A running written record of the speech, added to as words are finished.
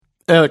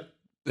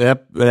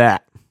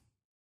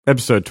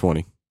Episode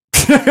 20.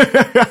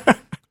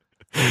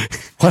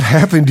 What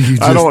happened to you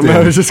just I don't know.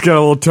 then? I just got a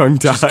little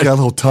tongue-tied. Just got a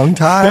little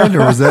tongue-tied,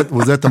 or was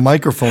that the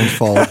microphone's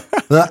fault?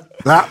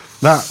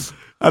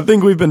 I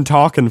think we've been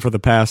talking for the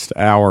past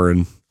hour,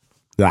 and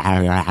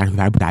I've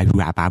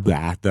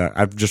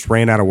just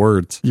ran out of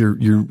words.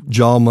 Your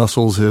jaw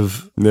muscles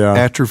have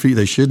atrophied.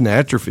 They shouldn't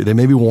atrophy. They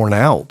may be worn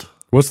out.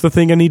 What's the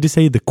thing I need to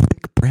say? The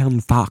quick brown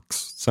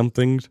fox.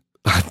 Something.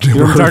 I've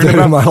never heard that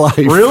in my life.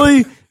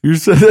 Really? You're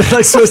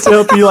supposed to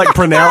help you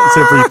pronounce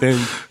everything.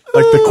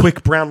 Like the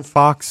quick brown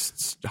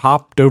fox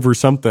hopped over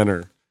something,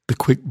 or the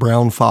quick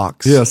brown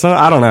fox. Yeah, so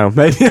I don't know.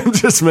 Maybe I'm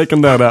just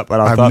making that up.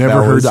 But I've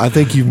never heard that. I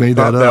think you've made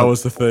that up. That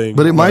was the thing.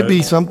 But it might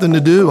be something to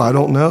do. I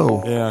don't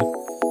know. Yeah.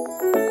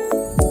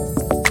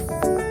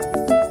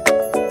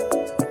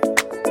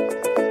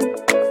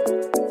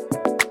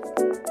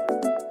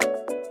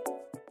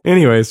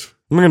 Anyways,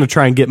 I'm going to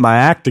try and get my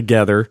act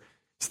together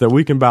so that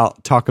we can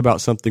talk about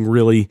something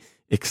really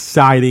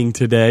exciting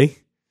today,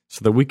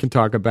 so that we can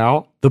talk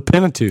about the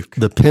Pentateuch.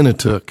 The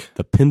Pentateuch.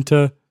 The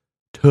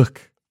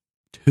Pentateuch.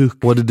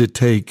 What did it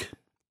take?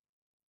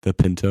 The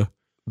Penta.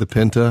 The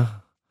Penta?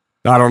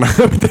 I don't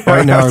know.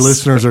 Right now our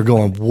listeners are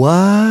going,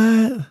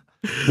 what?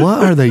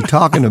 What are they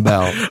talking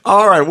about?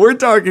 All right, we're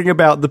talking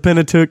about the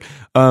Pentateuch,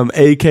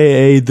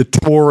 a.k.a. the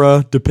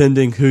Torah,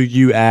 depending who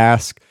you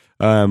ask.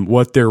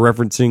 What they're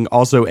referencing,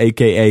 also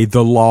aka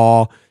the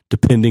law,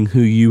 depending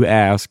who you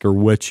ask or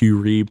what you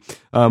read.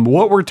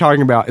 What we're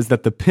talking about is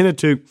that the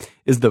Pentateuch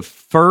is the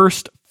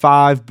first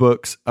 5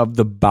 books of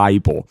the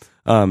Bible.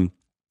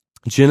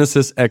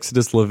 Genesis,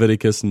 Exodus,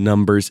 Leviticus,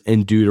 Numbers,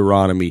 and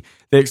Deuteronomy.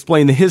 They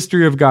explain the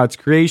history of God's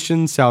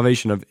creation,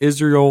 salvation of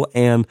Israel,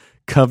 and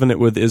covenant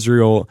with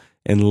Israel,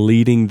 and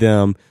leading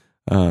them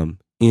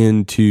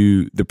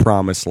into the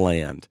promised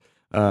land,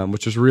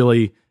 which is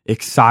really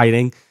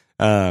exciting.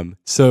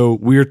 So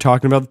we're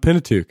talking about the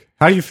Pentateuch.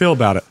 How do you feel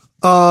about it?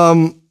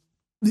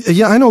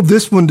 Yeah, I know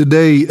this one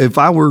today. If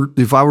I were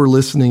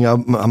listening, I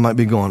might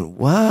be going,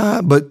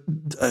 what? But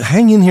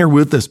hang in here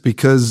with us,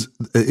 because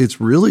it's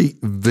really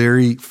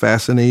very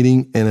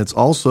fascinating. And it's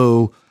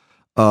also,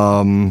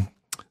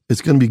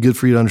 it's going to be good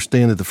for you to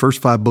understand that the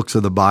first 5 books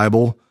of the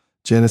Bible,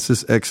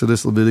 Genesis,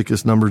 Exodus,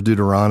 Leviticus, Numbers,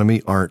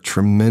 Deuteronomy, are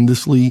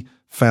tremendously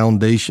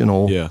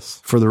foundational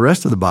for the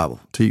rest of the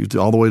Bible, to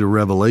all the way to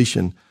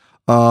Revelation.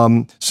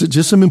 So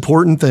just some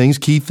important things,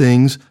 key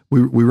things.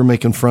 We were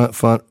making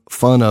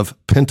fun of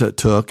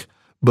Pentateuch,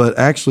 but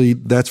actually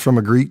that's from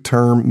a Greek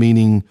term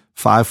meaning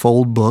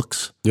 5-fold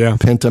books. Yeah.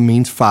 Penta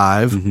means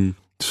 5. Mm-hmm.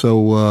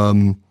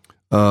 So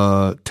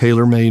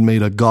TaylorMade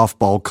made a golf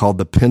ball called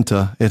the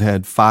Penta. It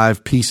had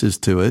 5 pieces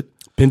to it.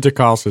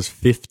 Pentecost is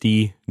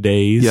 50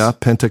 days. Yeah,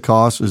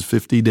 Pentecost is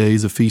 50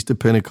 days. The Feast of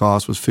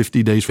Pentecost was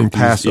 50 days from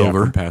Passover.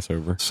 Yeah, from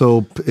Passover.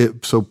 So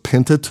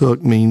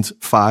Pentateuch means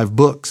 5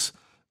 books.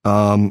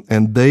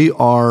 And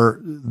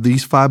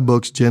these 5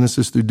 books,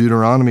 Genesis through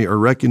Deuteronomy, are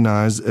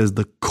recognized as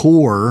the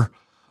core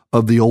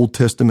of the Old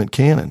Testament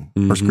canon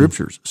or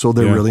scriptures. So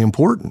they're really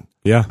important.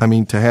 Yeah. I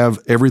mean, to have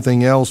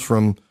everything else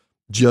from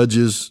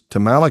Judges to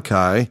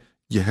Malachi,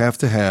 you have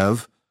to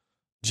have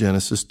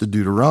Genesis to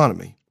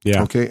Deuteronomy.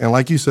 Yeah. Okay. And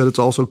like you said, it's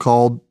also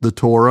called the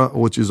Torah,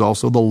 which is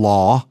also the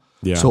law.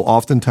 Yeah. So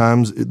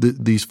oftentimes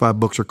these 5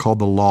 books are called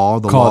the law,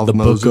 the law of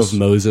Moses. Book of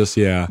Moses,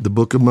 yeah. The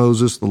book of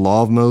Moses, the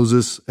law of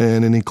Moses,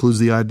 and it includes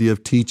the idea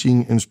of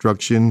teaching,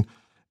 instruction,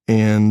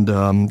 and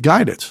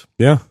guidance.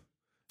 Yeah.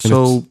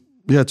 So,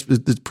 it's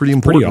pretty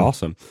important. Pretty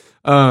awesome.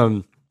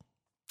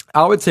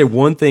 I would say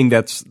one thing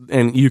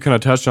and you kind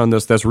of touched on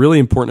this, that's really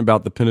important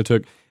about the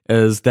Pentateuch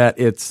is that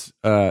it's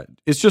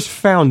just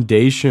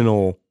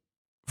foundational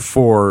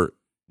for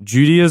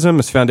Judaism.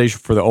 It's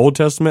foundational for the Old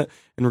Testament.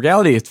 In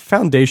reality, it's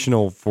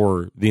foundational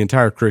for the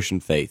entire Christian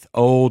faith,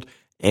 Old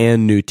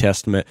and New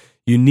Testament.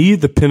 You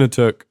need the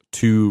Pentateuch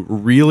to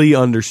really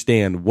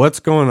understand what's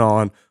going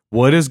on,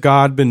 what has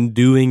God been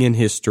doing in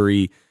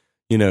history,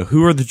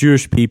 who are the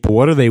Jewish people,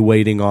 what are they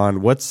waiting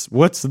on, what's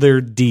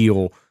their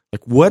deal,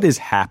 like what is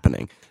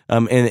happening.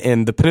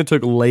 And the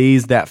Pentateuch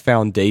lays that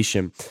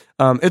foundation.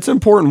 It's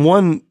important,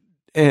 one,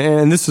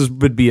 and this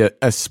would be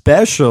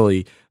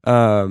especially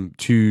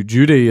to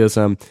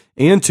Judaism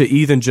and to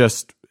even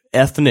just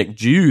ethnic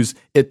Jews,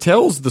 it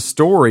tells the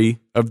story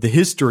of the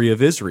history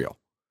of Israel.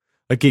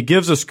 Like it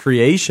gives us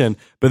creation,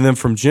 but then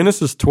from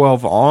Genesis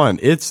 12 on,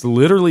 it's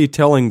literally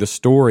telling the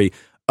story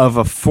of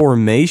a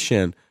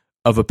formation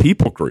of a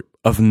people group,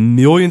 of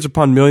millions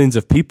upon millions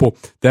of people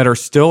that are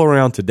still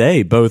around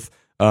today, both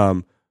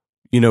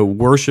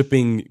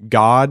worshiping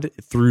God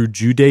through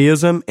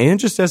Judaism and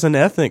just as an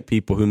ethnic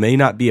people who may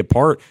not be a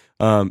part,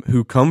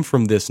 who come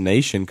from this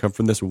nation, come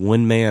from this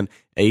one man,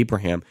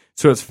 Abraham.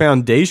 So it's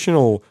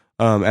foundational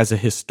as a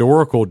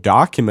historical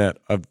document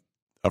of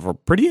a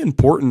pretty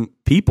important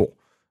people,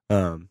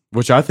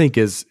 which I think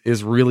is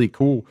really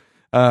cool.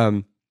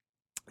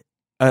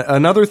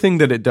 Another thing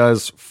that it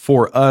does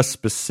for us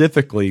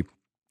specifically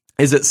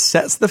is it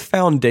sets the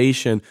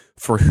foundation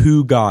for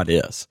who God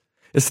is.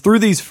 It's through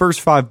these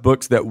first 5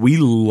 books that we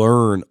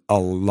learn a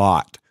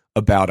lot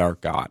about our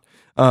God.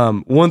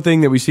 One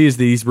thing that we see is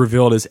that he's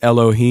revealed as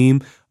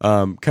Elohim,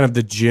 kind of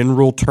the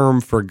general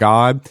term for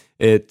God.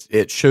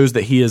 It shows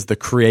that he is the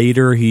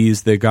creator.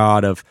 He's the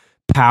God of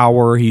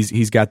power.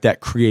 He's got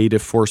that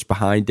creative force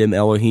behind him,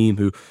 Elohim,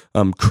 who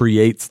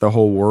creates the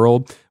whole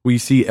world. We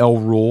see El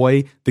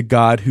Roi, the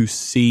God who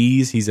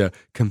sees. He's a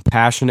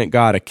compassionate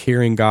God, a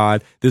caring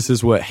God. This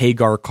is what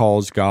Hagar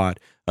calls God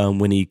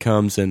when he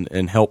comes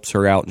and helps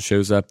her out and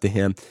shows up to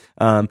him.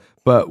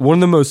 But one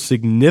of the most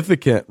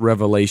significant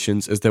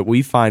revelations is that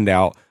we find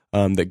out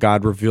that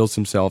God reveals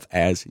himself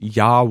as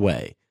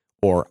Yahweh,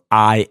 or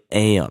I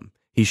am.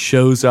 He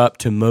shows up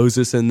to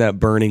Moses in that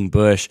burning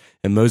bush,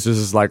 and Moses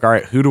is like, all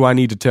right, who do I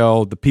need to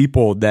tell the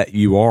people that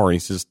you are? And he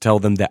says, tell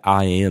them that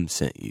I am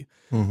sent you.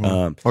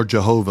 Or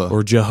Jehovah.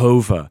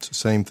 It's the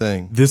same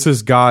thing. This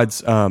is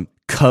God's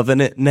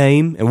covenant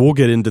name, and we'll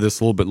get into this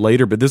a little bit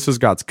later, but this is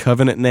God's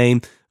covenant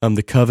name,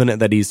 the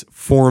covenant that he's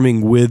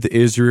forming with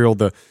Israel,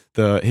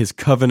 his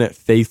covenant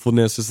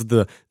faithfulness. This is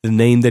the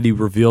name that he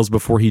reveals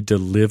before he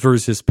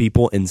delivers his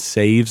people and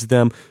saves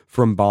them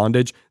from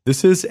bondage.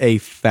 This is a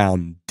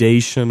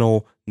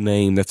foundational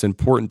name that's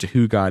important to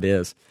who God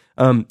is.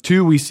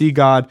 Two, we see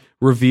God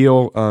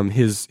reveal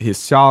his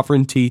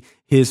sovereignty,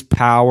 his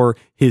power,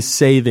 his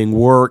saving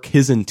work,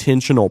 his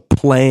intentional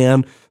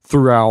plan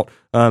throughout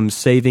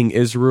saving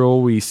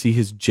Israel. We see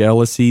his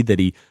jealousy, that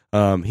he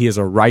has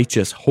a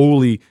righteous,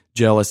 holy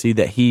jealousy,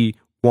 that he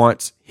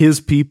wants his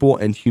people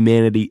and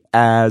humanity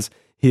as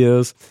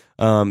his.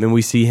 And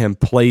we see him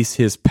place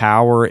his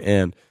power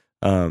and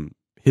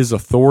his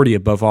authority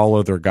above all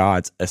other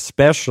gods,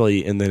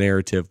 especially in the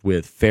narrative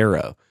with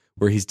Pharaoh,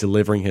 where he's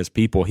delivering his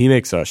people. He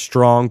makes a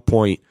strong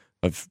point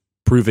of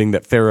proving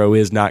that Pharaoh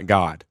is not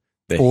God,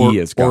 that he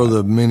is God. Or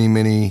the many,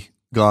 many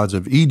gods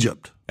of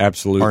Egypt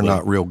absolutely are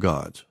not real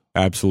gods.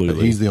 Absolutely.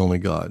 But he's the only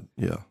God,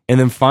 yeah. And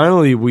then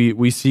finally,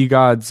 we see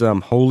God's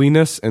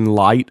holiness in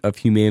light of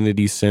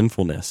humanity's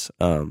sinfulness,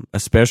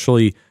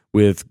 especially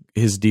with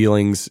his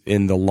dealings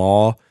in the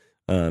law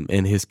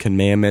and his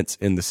commandments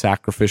in the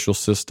sacrificial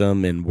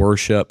system and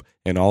worship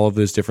and all of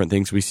those different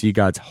things. We see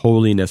God's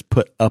holiness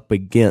put up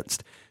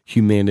against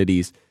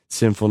humanity's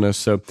sinfulness.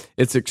 So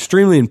it's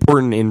extremely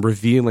important in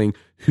revealing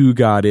who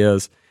God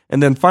is.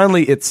 And then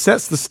finally, it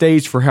sets the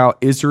stage for how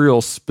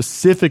Israel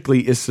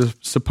specifically is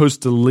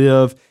supposed to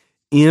live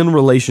in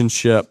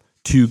relationship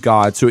to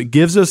God. So it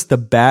gives us the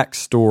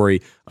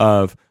backstory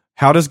of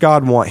how does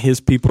God want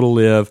his people to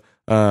live,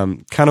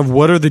 kind of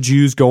what are the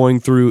Jews going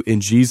through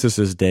in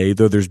Jesus's day,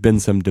 though there's been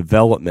some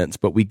developments,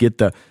 but we get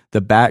the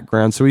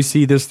background. So we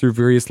see this through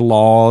various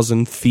laws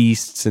and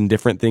feasts and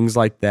different things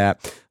like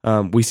that.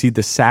 We see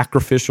the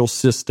sacrificial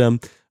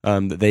system,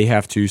 that they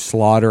have to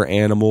slaughter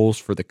animals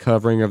for the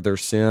covering of their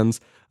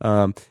sins.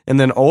 And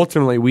then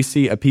ultimately we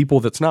see a people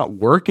that's not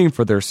working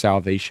for their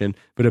salvation,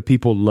 but a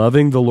people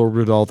loving the Lord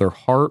with all their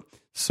heart,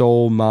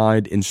 soul,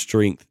 mind, and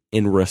strength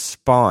in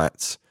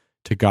response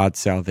to God's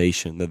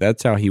salvation.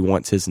 That's how he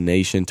wants his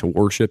nation to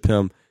worship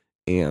him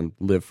and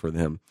live for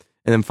them.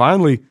 And then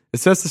finally,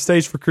 it sets the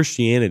stage for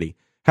Christianity.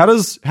 How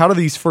do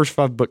these first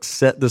 5 books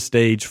set the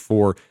stage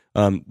for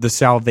the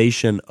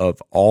salvation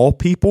of all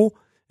people?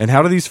 And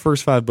how do these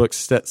first 5 books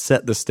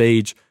set the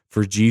stage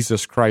for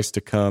Jesus Christ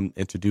to come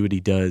and to do what he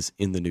does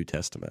in the New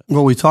Testament?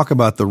 Well, we talk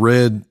about the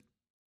red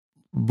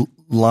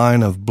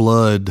line of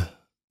blood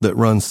that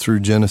runs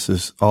through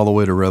Genesis all the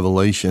way to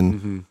Revelation.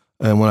 Mm-hmm.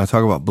 And when I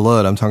talk about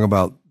blood, I'm talking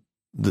about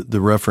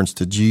the reference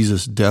to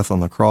Jesus' death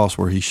on the cross,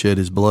 where he shed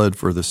his blood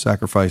for the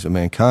sacrifice of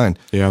mankind.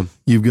 Yeah.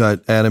 You've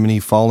got Adam and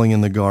Eve falling in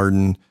the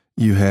garden.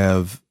 You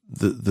have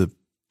the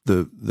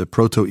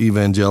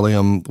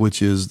proto-evangelium,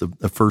 which is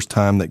the first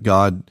time that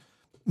God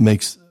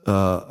makes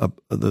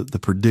the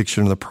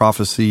prediction, the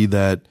prophecy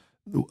that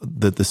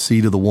the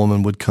seed of the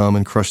woman would come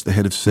and crush the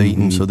head of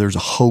Satan. Mm-hmm. So there's a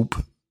hope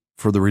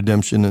for the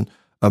redemption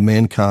of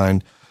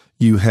mankind.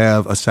 You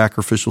have a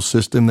sacrificial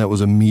system that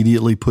was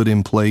immediately put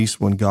in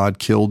place when God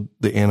killed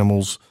the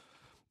animals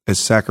as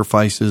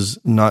sacrifices,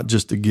 not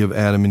just to give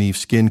Adam and Eve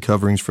skin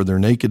coverings for their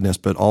nakedness,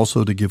 but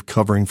also to give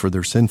covering for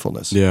their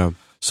sinfulness. Yeah.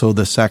 So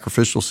the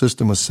sacrificial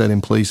system was set in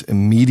place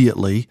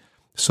immediately.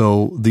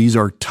 So these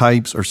are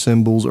types or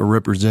symbols or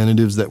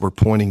representatives that were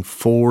pointing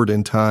forward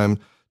in time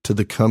to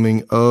the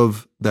coming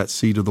of that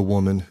seed of the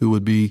woman, who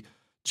would be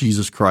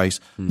Jesus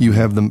Christ. Mm-hmm. You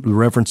have the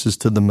references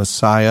to the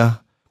Messiah,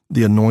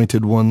 the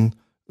anointed one,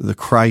 the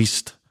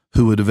Christ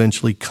who would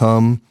eventually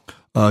come.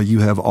 You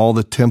have all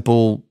the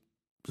temple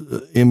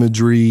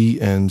imagery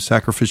and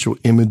sacrificial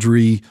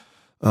imagery,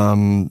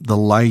 the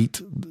light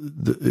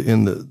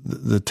in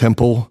the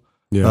temple.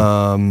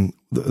 Yeah.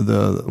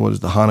 What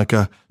is the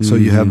Hanukkah? So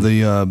you have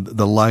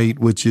the light,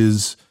 which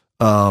is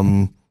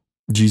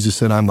Jesus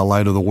said, "I'm the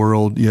light of the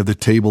world." You have the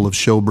table of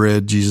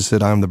showbread. Jesus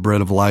said, "I'm the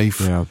bread of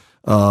life." Yeah.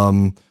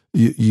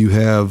 You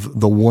have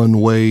the one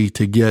way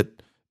to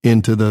get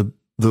into the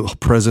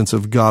presence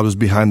of God was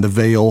behind the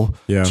veil.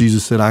 Yeah.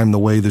 Jesus said, "I'm the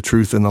way, the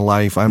truth, and the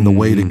life. I'm the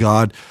way to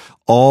God."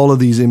 All of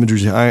these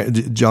images,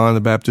 John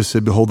the Baptist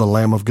said, "Behold, the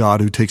Lamb of God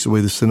who takes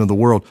away the sin of the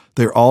world."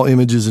 They're all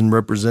images and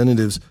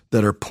representatives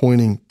that are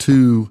pointing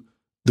to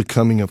the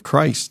coming of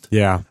Christ.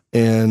 Yeah.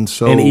 And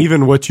so, and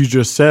even what you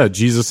just said,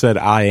 Jesus said,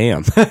 I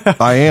am.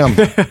 I am.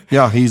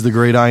 Yeah, he's the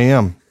great I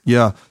am.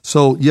 Yeah.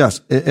 So,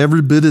 yes,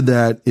 every bit of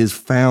that is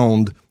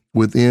found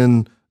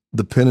within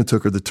the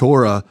Pentateuch or the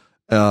Torah.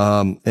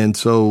 And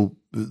so,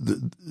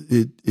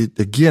 it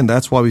again,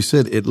 that's why we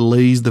said it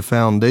lays the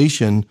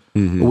foundation.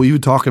 Mm-hmm. We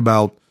would talk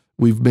about,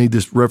 we've made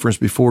this reference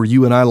before.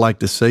 You and I like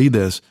to say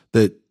this,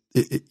 that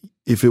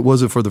if it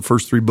wasn't for the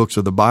first 3 books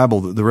of the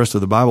Bible, the rest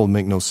of the Bible would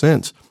make no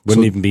sense.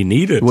 Wouldn't even be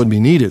needed. It wouldn't be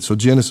needed. So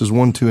Genesis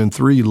 1, 2, and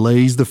 3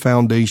 lays the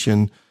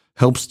foundation,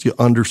 helps you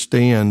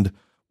understand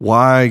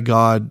why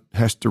God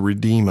has to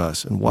redeem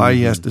us and why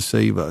he has to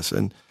save us.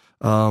 And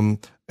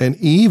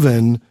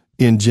even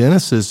in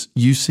Genesis,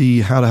 you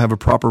see how to have a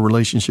proper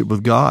relationship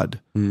with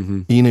God.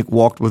 Mm-hmm. Enoch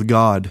walked with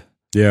God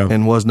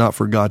and was not,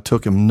 for God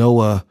took him.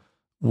 Noah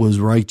was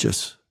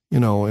righteous,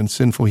 and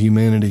sinful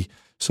humanity.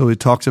 So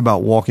it talks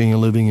about walking and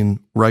living in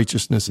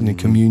righteousness and in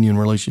communion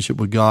relationship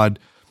with God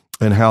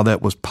and how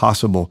that was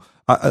possible.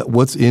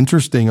 What's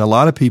interesting, a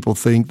lot of people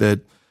think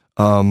that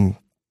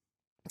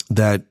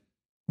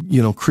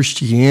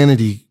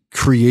Christianity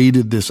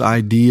created this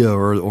idea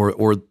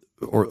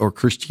or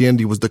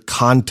Christianity was the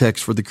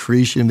context for the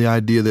creation, the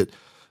idea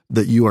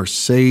that you are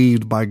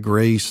saved by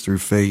grace through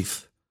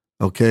faith.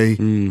 Okay.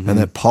 Mm-hmm. And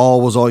that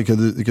Paul was all,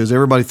 because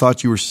everybody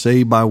thought you were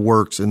saved by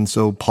works. And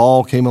so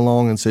Paul came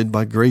along and said,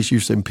 by grace, you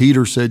saved. And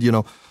Peter said,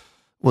 well,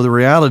 the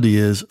reality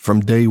is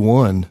from day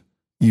one,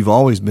 you've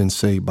always been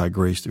saved by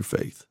grace through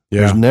faith.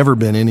 Yeah. There's never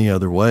been any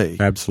other way.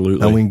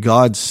 Absolutely. And when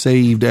God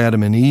saved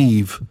Adam and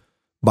Eve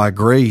by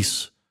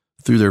grace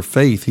through their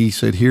faith, he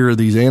said, here are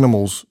these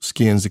animals'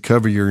 skins to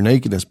cover your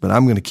nakedness, but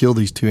I'm going to kill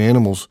these 2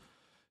 animals.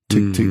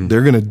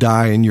 They're going to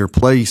die in your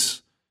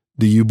place.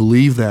 Do you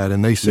believe that?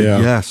 And they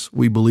said, yes,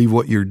 we believe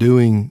what you're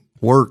doing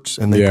works.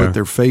 And they put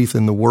their faith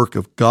in the work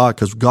of God,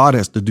 because God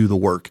has to do the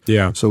work.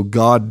 Yeah. So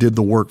God did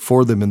the work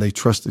for them, and they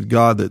trusted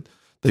God that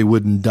they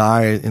wouldn't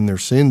die in their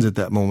sins at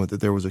that moment,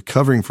 that there was a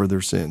covering for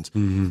their sins.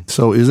 Mm-hmm.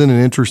 So isn't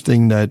it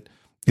interesting that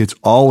it's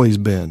always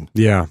been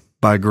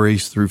by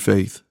grace through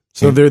faith?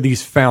 So there are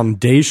these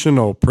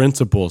foundational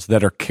principles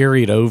that are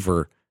carried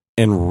over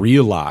and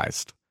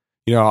realized.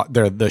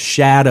 They're the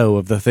shadow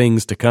of the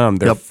things to come.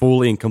 They're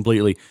fully and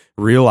completely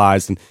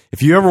realized. And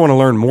if you ever want to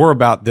learn more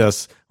about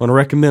this, I want to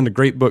recommend a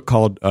great book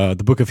called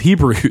the Book of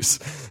Hebrews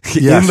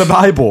in the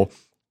Bible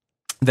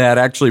that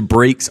actually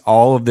breaks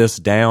all of this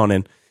down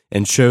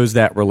and shows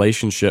that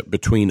relationship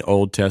between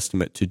Old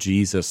Testament to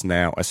Jesus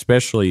now,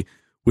 especially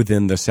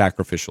within the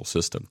sacrificial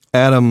system.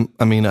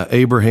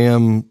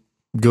 Abraham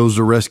goes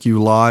to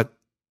rescue Lot,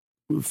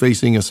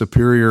 facing a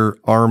superior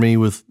army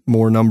with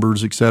more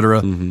numbers,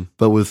 etc.,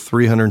 but with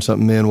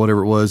 300-something men,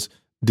 whatever it was,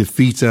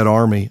 defeats that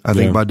army, I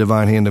think, by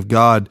divine hand of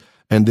God.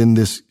 And then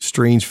this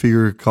strange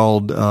figure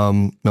called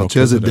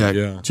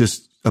Melchizedek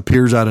just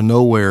appears out of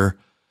nowhere,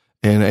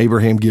 and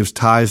Abraham gives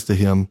tithes to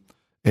him,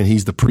 and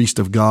he's the priest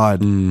of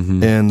God.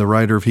 Mm-hmm. And the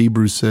writer of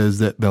Hebrews says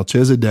that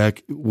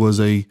Melchizedek who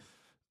was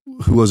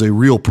a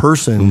real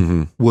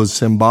person, was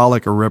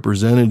symbolic or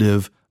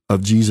representative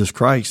of Jesus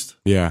Christ.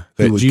 Yeah,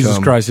 that Jesus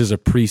Christ is a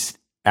priest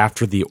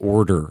after the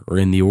order, or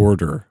in the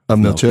order of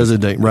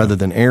Melchizedek, rather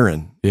than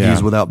Aaron. Yeah.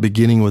 He's without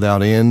beginning,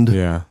 without end.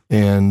 Yeah.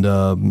 And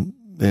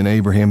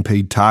Abraham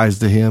paid tithes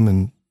to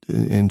him,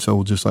 and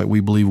so just like we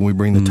believe when we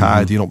bring the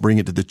tithe, you don't bring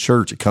it to the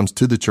church; it comes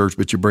to the church,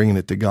 but you're bringing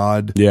it to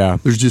God. Yeah.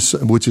 There's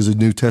just, which is a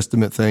New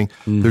Testament thing.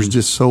 There's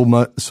just so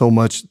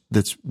much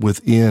that's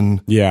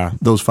within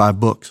those 5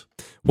 books.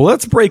 Well,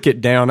 let's break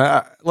it down.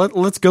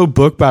 Let's go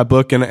book by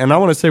book, and I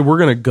want to say we're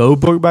going to go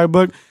book by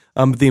book.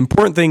 But the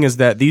important thing is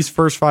that these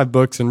first 5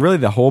 books, and really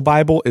the whole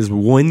Bible, is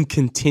one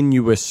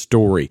continuous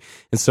story.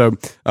 And so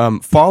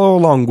follow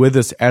along with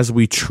us as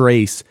we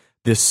trace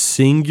this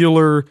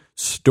singular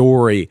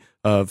story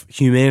of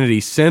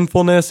humanity's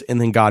sinfulness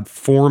and then God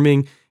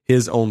forming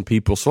his own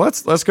people. So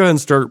let's go ahead and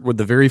start with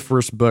the very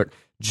first book,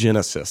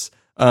 Genesis.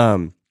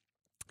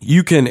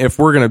 You can, if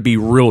we're going to be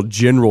real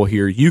general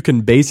here, you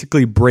can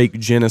basically break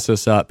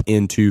Genesis up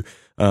into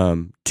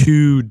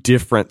 2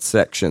 different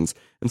sections.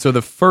 And so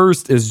the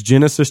first is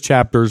Genesis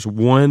chapters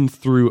 1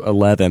 through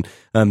 11.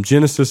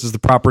 Genesis is the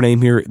proper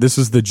name here. This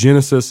is the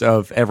genesis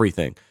of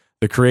everything: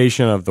 the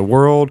creation of the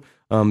world,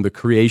 the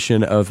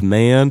creation of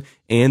man,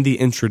 and the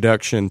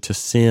introduction to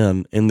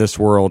sin in this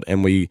world.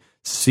 And we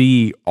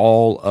see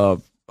all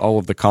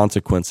of the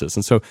consequences.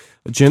 And so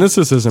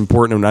Genesis is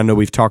important, and I know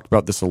we've talked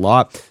about this a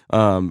lot,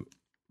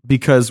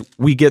 because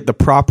we get the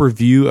proper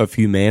view of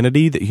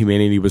humanity, that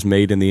humanity was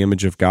made in the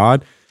image of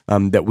God,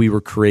 that we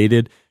were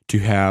created to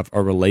have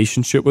a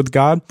relationship with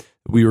God.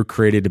 We were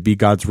created to be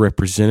God's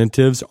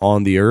representatives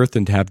on the earth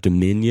and to have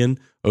dominion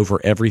over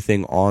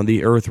everything on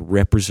the earth,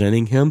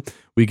 representing him.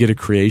 We get a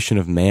creation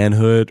of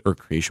manhood, or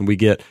creation. We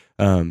get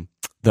the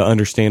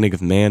understanding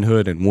of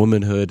manhood and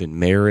womanhood and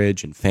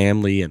marriage and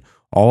family and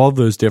all of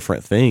those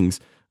different things,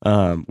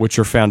 which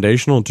are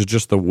foundational to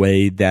just the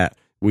way that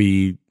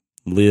we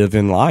live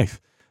in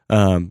life.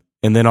 And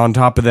then on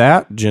top of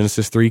that,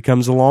 Genesis 3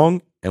 comes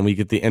along, and we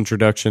get the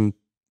introduction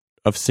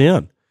of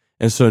sin.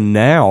 And so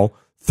now,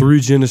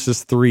 through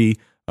Genesis 3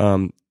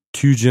 to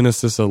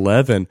Genesis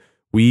 11,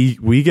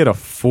 we get a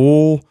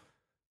full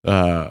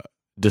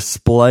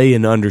display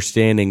and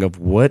understanding of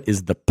what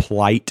is the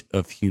plight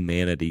of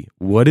humanity.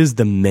 What is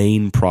the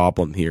main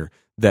problem here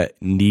that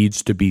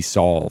needs to be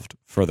solved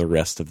for the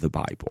rest of the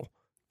Bible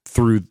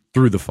through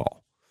the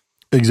fall?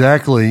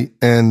 Exactly.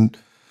 And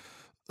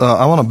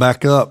I want to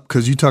back up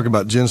because you talk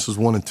about Genesis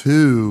 1 and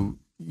 2.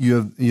 You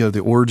have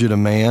the origin of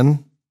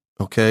man,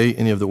 okay,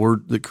 and you have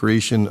the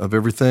creation of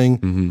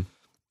everything.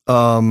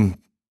 Mm-hmm.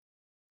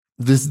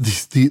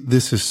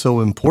 This is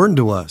so important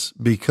to us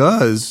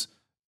because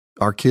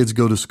our kids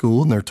go to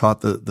school and they're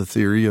taught the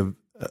theory of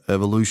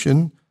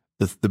evolution,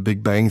 the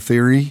Big Bang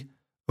theory,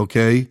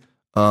 okay,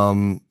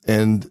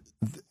 and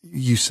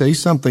you say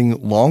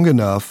something long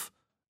enough,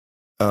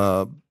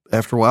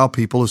 after a while,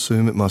 people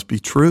assume it must be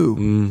true,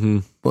 mm-hmm.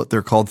 but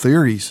they're called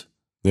theories.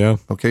 Yeah.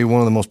 Okay.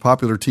 One of the most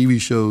popular TV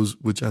shows,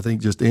 which I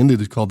think just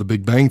ended, is called The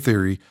Big Bang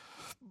Theory,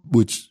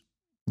 which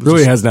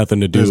really has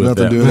nothing to do with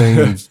that.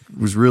 It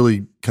was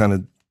really kind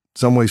of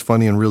some ways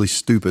funny and really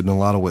stupid in a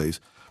lot of ways.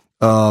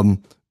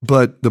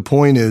 But the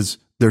point is,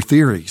 they're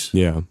theories.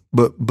 Yeah.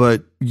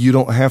 But you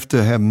don't have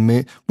to have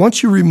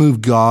once you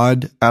remove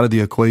God out of the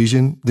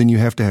equation, then you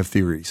have to have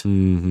theories.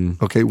 Mm-hmm.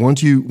 Okay.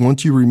 Once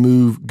you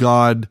remove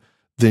God,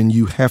 then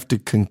you have to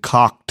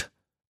concoct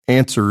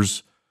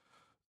answers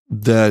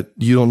that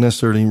you don't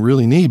necessarily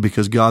really need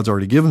because God's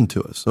already given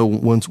to us. So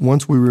once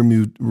we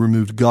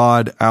removed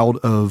God out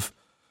of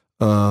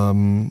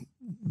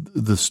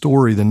the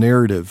story, the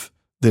narrative,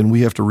 then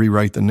we have to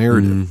rewrite the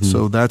narrative. Mm-hmm.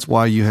 So that's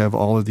why you have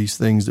all of these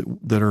things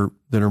that are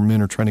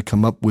men are trying to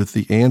come up with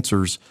the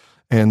answers,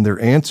 and their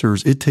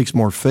answers. It takes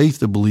more faith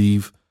to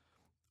believe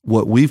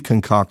what we've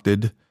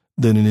concocted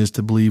than it is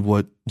to believe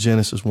what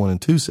Genesis 1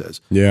 and 2 says.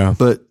 Yeah.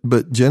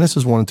 But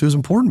Genesis 1 and 2 is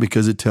important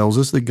because it tells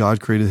us that God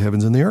created the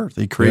heavens and the earth.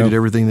 He created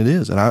everything that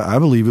is. And I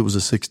believe it was a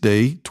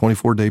 6-day,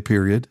 24-day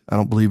period. I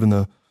don't believe in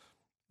that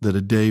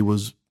a day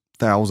was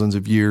thousands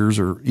of years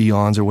or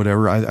eons or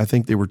whatever. I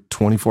think they were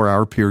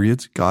 24-hour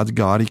periods. God's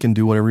God. He can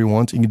do whatever he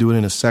wants. He can do it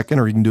in a second,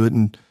 or he can do it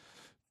in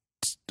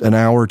an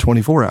hour or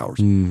 24 hours.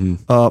 Mm-hmm.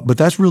 But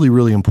that's really,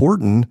 really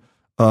important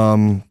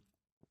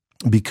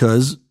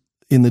because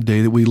in the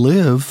day that we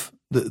live,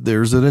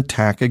 there's an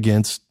attack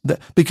against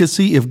that. Because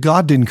see, if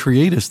God didn't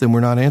create us, then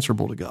we're not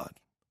answerable to God.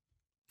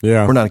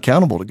 Yeah. We're not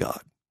accountable to God.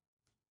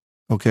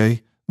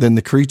 Okay? Then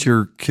the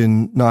creature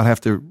can not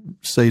have to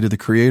say to the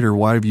creator,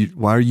 why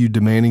are you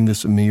demanding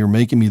this of me or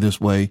making me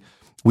this way?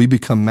 We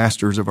become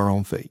masters of our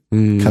own fate,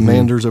 mm-hmm.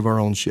 commanders of our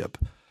own ship.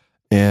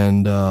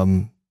 And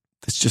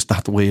it's just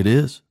not the way it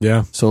is.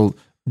 Yeah. So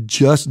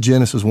just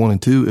Genesis 1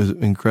 and 2 is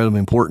incredibly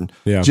important.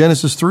 Yeah.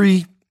 Genesis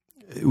 3,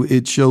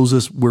 it shows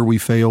us where we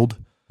failed.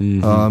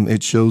 Mm-hmm.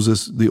 It shows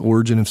us the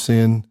origin of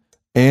sin,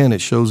 and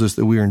it shows us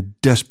that we are in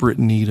desperate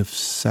need of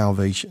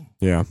salvation.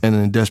 Yeah. And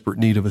in desperate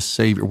need of a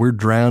savior. We're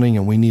drowning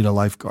and we need a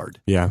lifeguard.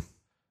 Yeah.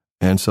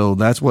 And so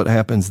that's what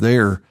happens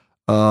there.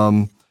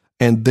 And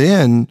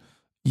then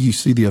you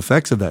see the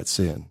effects of that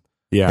sin.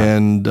 Yeah.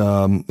 And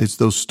it's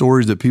those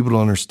stories that people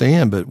don't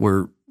understand, but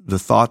where the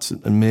thoughts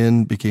of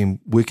men became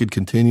wicked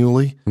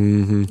continually.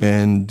 Mm-hmm.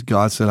 And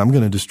God said, I'm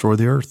going to destroy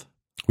the earth.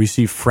 We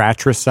see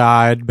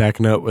fratricide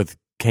backing up with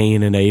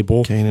Cain and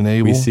Abel.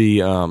 We see,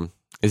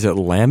 is it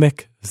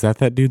Lamech? Is that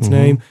dude's Mm-hmm.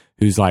 name?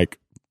 Who's like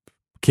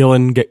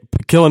killing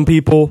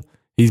people.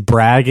 He's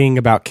bragging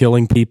about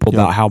killing people,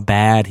 about how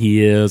bad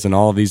he is, and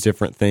all of these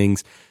different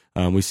things.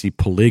 We see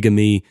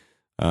polygamy.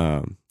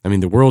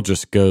 The world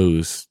just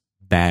goes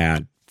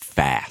bad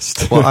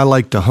fast. Well, I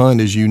like to hunt,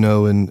 as you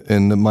know,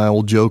 and my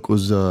old joke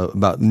was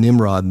about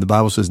Nimrod. The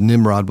Bible says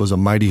Nimrod was a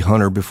mighty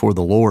hunter before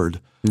the Lord.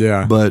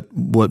 Yeah. But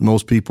what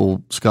most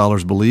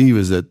scholars believe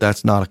is that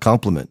that's not a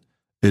compliment,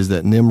 is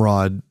that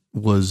Nimrod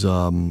was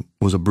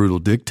a brutal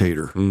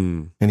dictator,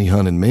 and he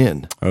hunted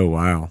men. Oh,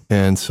 wow.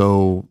 And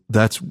so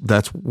that's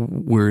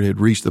where it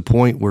had reached the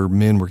point where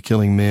men were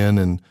killing men,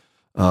 and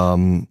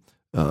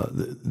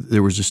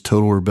there was just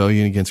total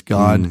rebellion against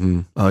God.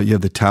 Mm-hmm. You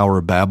have the Tower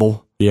of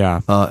Babel.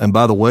 Yeah. And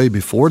by the way,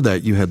 before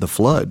that, you had the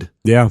flood.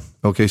 Yeah.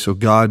 Okay, so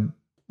God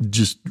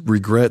just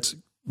regrets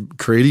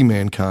creating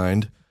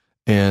mankind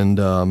and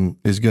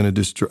is going to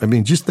destroy. I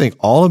mean, just think,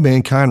 all of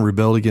mankind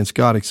rebelled against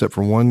God except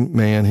for one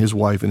man, his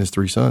wife, and his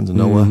 3 sons,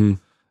 Noah mm-hmm.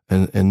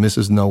 and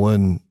Mrs. Noah,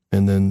 and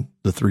then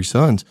the 3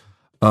 sons.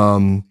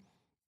 God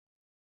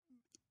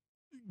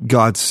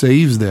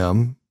saves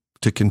them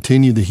to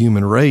continue the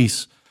human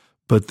race,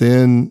 but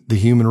then the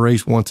human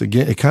race, once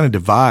again, it kind of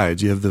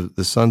divides. You have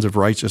the sons of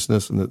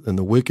righteousness and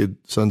the wicked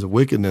sons of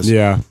wickedness.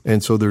 Yeah.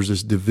 And so there's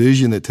this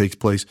division that takes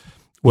place.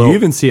 Well, you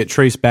even see it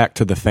traced back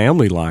to the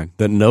family line,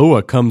 that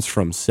Noah comes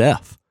from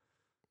Seth,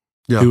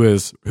 who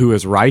is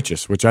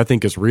righteous, which I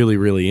think is really,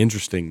 really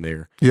interesting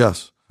there.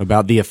 Yes.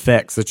 About the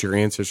effects that your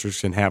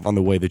ancestors can have on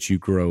the way that you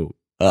grow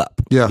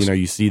up. Yes.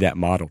 You see that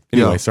model.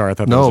 Anyway, sorry, I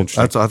thought that was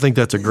interesting. I think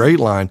that's a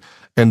great line.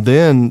 And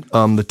then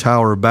the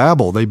Tower of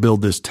Babel, they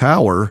build this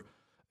tower,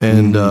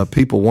 and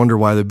people wonder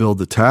why they build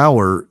the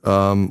tower.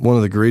 One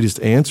of the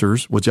greatest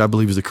answers, which I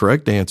believe is the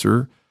correct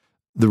answer,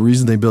 the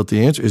reason they built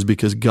the answer is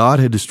because God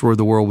had destroyed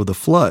the world with a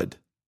flood,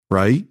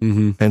 right?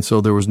 Mm-hmm. And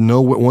so there was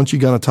once you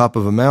got on top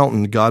of a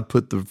mountain, God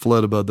put the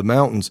flood above the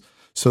mountains.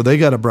 So they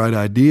got a bright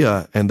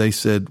idea and they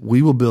said,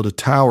 we will build a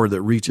tower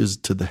that reaches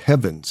to the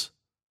heavens.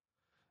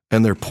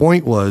 And their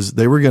point was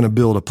they were going to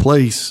build a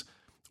place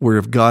where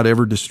if God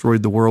ever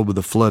destroyed the world with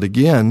a flood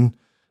again,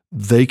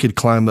 they could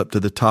climb up to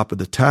the top of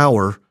the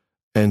tower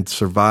and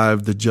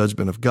survive the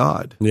judgment of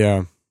God.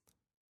 Yeah.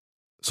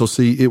 So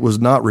see, it was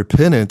not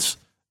repentance.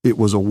 It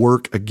was a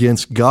work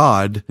against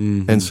God,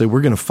 and say,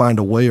 we're going to find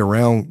a way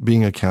around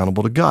being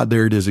accountable to God.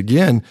 There it is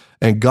again.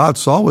 And God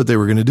saw what they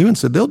were going to do and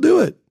said, they'll do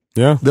it.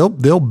 Yeah.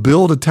 They'll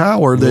build a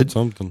tower that,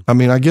 something. I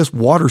mean, I guess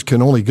waters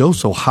can only go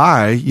so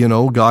high,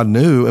 God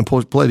knew, and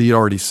he had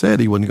already said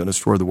he wasn't going to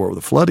destroy the world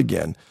with a flood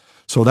again.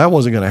 So that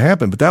wasn't going to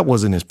happen, but that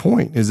wasn't his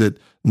point, is that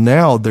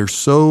now they're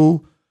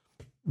so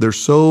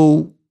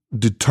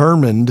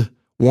determined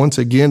once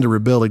again to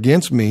rebel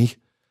against me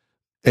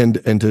and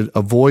to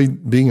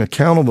avoid being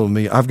accountable to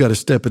me. I've got to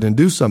step in and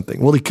do something.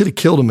 Well, he could have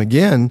killed them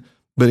again,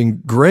 but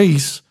in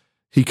grace,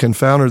 he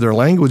confounded their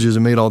languages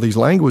and made all these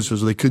languages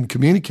so they couldn't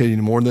communicate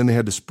anymore. And then they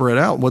had to spread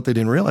out. And what they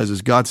didn't realize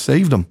is God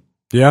saved them.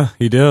 Yeah,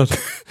 he did.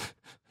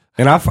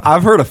 And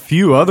I've heard a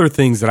few other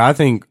things that I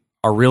think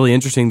are really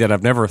interesting that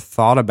I've never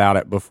thought about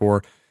it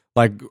before.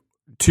 Like,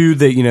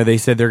 they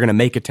said they're going to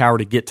make a tower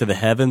to get to the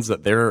heavens,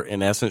 that they're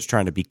in essence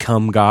trying to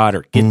become God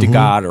or get to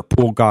God or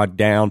pull God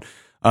down.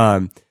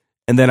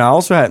 And then I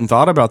also hadn't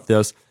thought about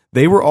this.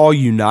 They were all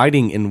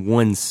uniting in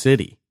one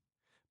city,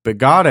 but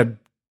God had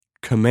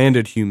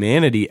commanded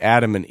humanity,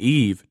 Adam and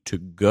Eve, to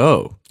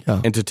go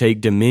and to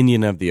take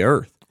dominion of the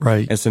earth.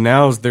 Right. And so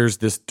now there's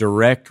this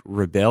direct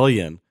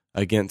rebellion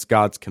against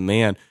God's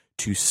command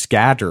to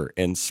scatter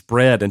and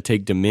spread and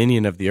take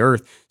dominion of the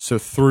earth. So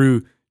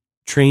through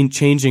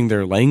changing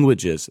their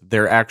languages,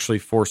 they're actually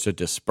forced to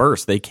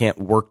disperse. They can't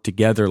work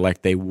together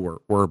like they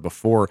were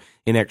before,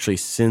 and actually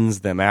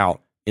sends them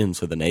out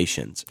into the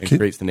nations and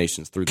creates the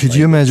nations through the Could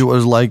you imagine what it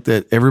was like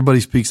that everybody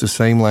speaks the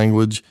same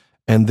language,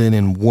 and then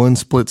in one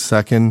split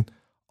second,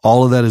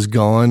 all of that is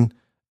gone,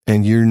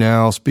 and you're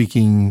now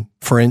speaking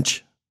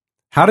French?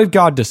 How did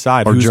God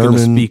decide or who's going to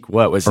German, speak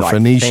what? Was it or like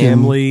Phoenician?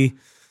 family?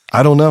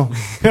 I don't know.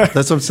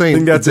 That's what I'm saying. I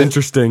think that's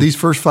interesting. These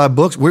first 5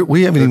 books,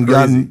 we haven't even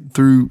gotten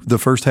through the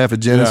first half of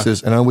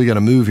Genesis, and I know we got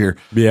to move here.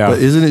 Yeah. But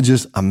isn't it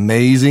just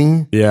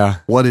amazing? Yeah.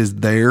 What is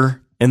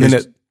there? And then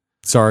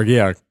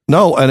yeah.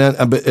 No,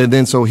 and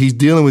then so he's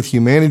dealing with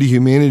humanity,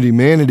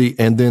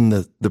 and then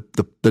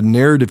the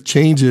narrative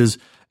changes,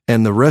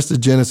 and the rest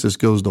of Genesis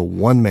goes to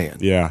one man.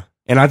 Yeah.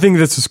 And I think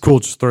this is cool,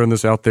 just throwing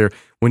this out there.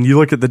 When you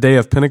look at the day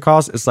of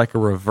Pentecost, it's like a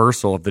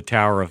reversal of the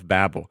Tower of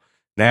Babel.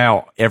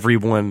 Now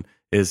everyone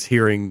is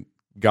hearing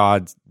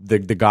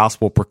the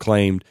gospel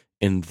proclaimed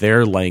in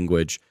their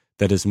language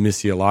that is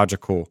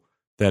missiological,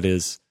 that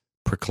is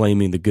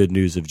proclaiming the good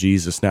news of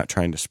Jesus, not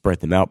trying to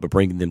spread them out, but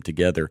bringing them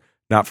together,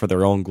 not for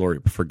their own glory,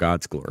 but for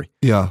God's glory.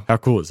 Yeah. How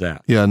cool is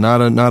that? Yeah, not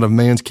of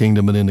man's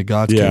kingdom, but into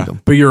God's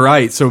kingdom. But you're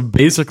right. So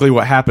basically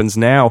what happens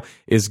now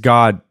is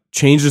God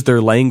changes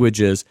their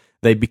languages.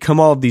 They become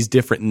all of these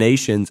different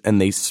nations,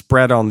 and they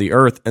spread on the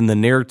earth, and the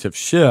narrative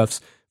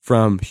shifts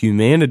from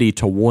humanity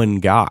to one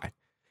guy.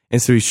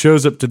 And so he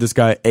shows up to this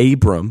guy,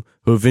 Abram,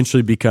 who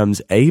eventually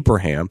becomes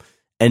Abraham.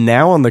 And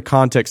now in the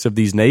context of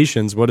these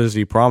nations, what does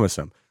he promise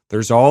him?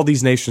 There's all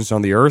these nations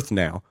on the earth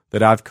now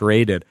that I've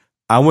created.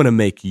 I want to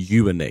make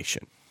you a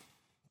nation.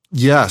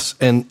 Yes,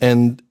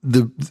 and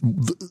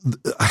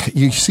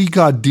you see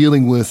God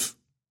dealing with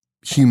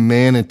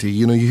humanity.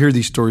 You hear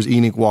these stories,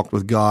 Enoch walked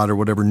with God or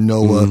whatever,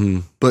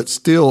 Noah, but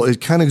still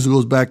it kind of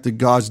goes back to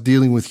God's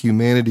dealing with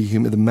humanity,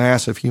 the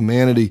mass of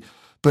humanity.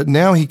 But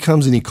now he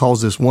comes and he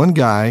calls this one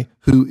guy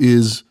who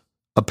is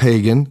a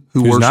pagan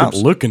who's worships, not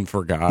looking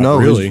for God, no,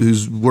 really.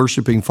 who's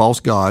worshiping false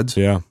gods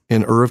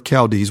in Ur of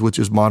Chaldees, which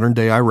is modern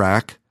day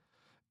Iraq.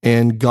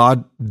 And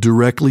God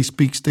directly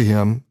speaks to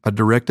him, a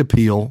direct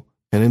appeal,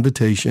 an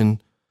invitation,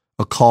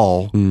 a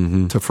call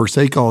to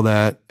forsake all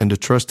that and to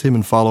trust him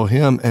and follow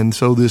him. And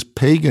so this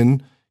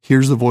pagan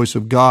hears the voice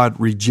of God,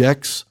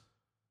 rejects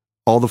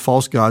all the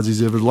false gods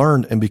he's ever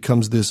learned, and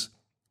becomes this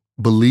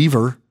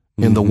believer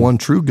in the one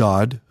true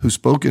God who's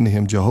spoken to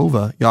him,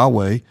 Jehovah,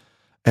 Yahweh,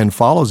 and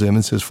follows him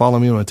and says, follow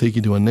me, I'm going to take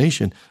you to a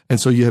nation. And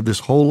so you have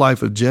this whole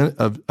life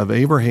of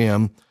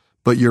Abraham,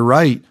 but you're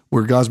right,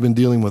 where God's been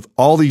dealing with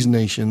all these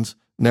nations.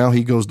 Now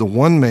he goes to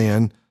one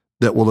man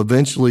that will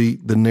eventually,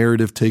 the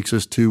narrative takes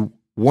us to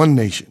one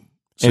nation.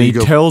 So and he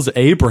tells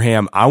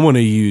Abraham, I want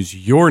to use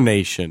your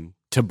nation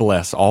to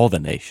bless all the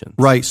nations.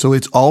 Right. So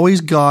it's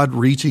always God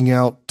reaching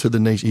out to the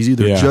nation. He's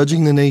either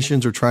judging the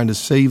nations or trying to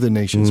save the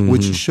nations,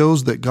 which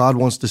shows that God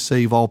wants to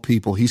save all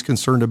people. He's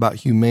concerned about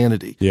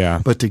humanity.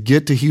 Yeah. But to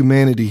get to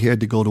humanity, he had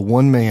to go to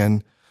one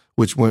man,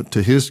 which went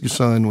to his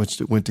son, which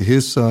went to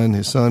his son,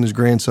 his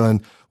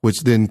grandson,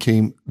 which then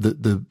came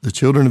the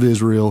children of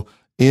Israel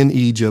in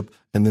Egypt,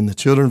 and then the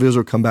children of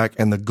Israel come back.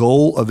 And the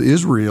goal of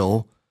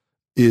Israel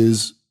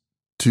is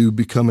to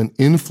become an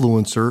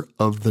influencer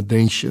of the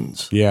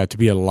nations. Yeah, to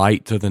be a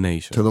light to the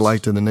nations. To the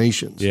light to the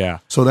nations. Yeah.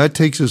 So that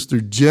takes us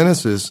through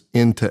Genesis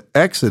into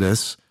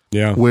Exodus,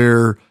 Yeah.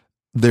 where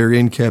they're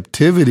in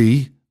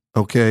captivity.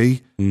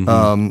 Okay.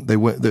 They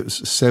went,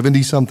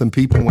 70-something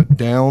people went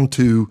down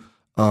to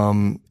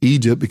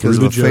Egypt because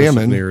Through of the a Joseph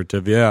famine.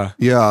 narrative, yeah.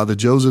 Yeah, the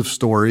Joseph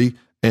story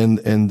and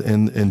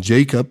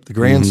Jacob, the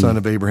grandson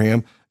of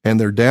Abraham, and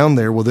they're down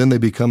there. Well, then they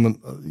become,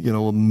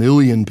 a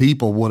million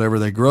people, whatever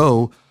they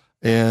grow,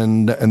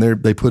 and they're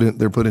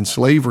put in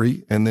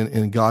slavery, and then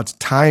in God's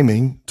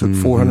timing took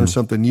 400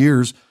 something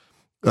years,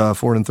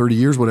 430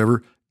 years,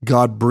 whatever.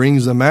 God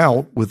brings them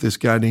out with this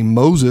guy named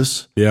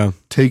Moses. Yeah.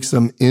 Takes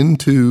them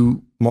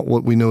into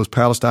what we know as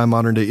Palestine,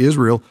 modern day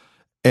Israel,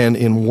 and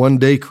in one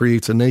day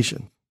creates a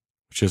nation.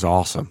 Which is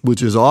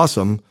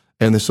awesome.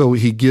 And so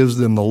he gives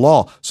them the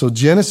law. So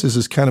Genesis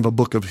is kind of a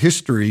book of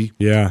history,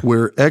 Yeah.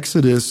 where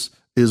Exodus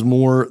is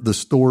more the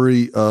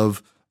story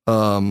of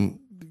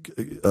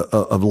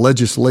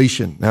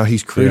legislation. Now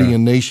he's creating a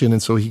nation,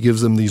 and so he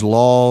gives them these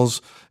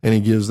laws, and he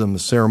gives them the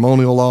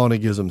ceremonial law, and he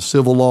gives them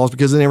civil laws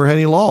because they never had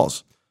any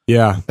laws.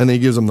 Yeah. And then he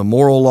gives them the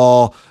moral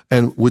law,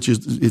 and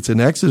it's in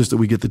Exodus that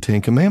we get the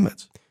Ten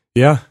Commandments.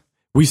 Yeah.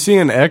 We see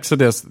in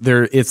Exodus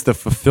it's the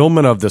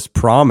fulfillment of this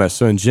promise.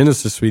 So in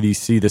Genesis, we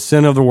see the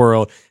sin of the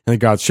world, and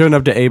God's showing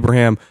up to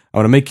Abraham. I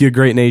want to make you a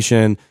great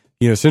nation.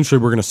 Essentially,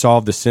 we're going to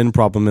solve the sin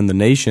problem in the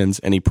nations.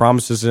 And he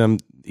promises him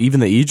even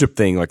the Egypt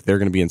thing, like they're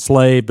going to be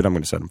enslaved, but I'm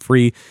going to set them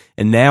free.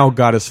 And now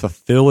God is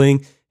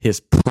fulfilling his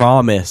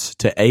promise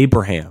to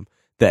Abraham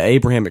that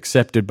Abraham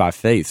accepted by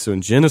faith. So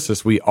in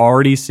Genesis, we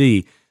already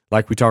see,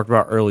 like we talked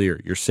about earlier,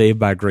 you're saved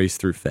by grace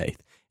through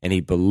faith. And he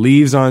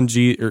believes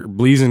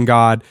believes in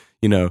God,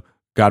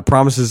 God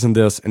promises him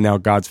this, and now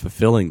God's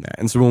fulfilling that.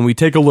 And so when we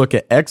take a look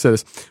at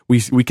Exodus,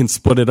 we can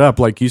split it up,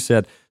 like you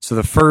said. So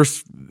the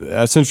first,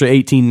 essentially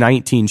 18,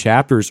 19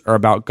 chapters are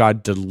about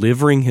God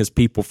delivering his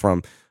people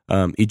from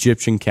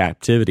Egyptian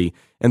captivity.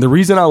 And the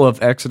reason I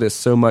love Exodus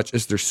so much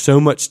is there's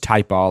so much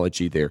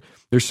typology there.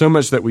 There's so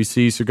much that we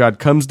see. So God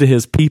comes to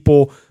his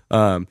people.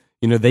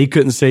 They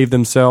couldn't save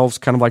themselves,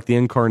 kind of like the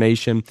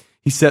incarnation.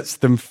 He sets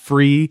them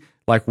free.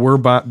 Like we're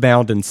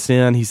bound in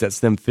sin, he sets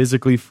them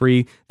physically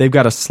free. They've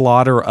got to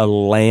slaughter a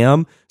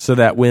lamb so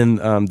that when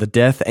the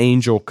death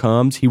angel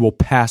comes, he will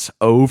pass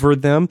over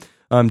them.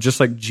 Just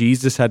like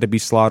Jesus had to be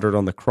slaughtered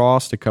on the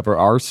cross to cover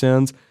our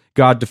sins,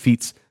 God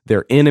defeats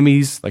their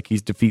enemies, like he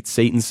defeats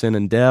Satan, sin,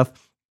 and death.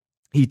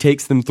 He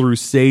takes them through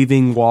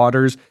saving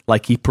waters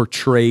like he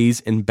portrays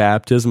in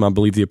baptism. I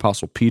believe the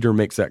Apostle Peter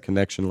makes that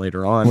connection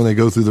later on. When they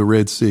go through the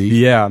Red Sea.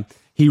 Yeah.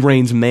 He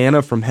rains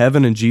manna from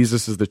heaven, and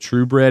Jesus is the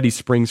true bread. He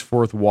springs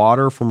forth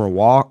water from a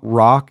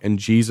rock, and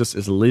Jesus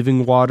is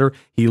living water.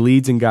 He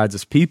leads and guides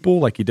his people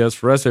like he does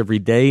for us every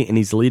day, and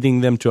he's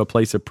leading them to a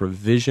place of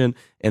provision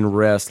and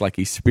rest like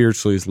he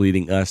spiritually is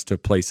leading us to a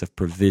place of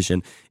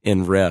provision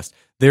and rest.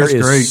 There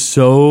is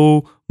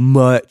so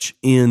much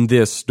in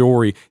this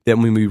story that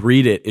when we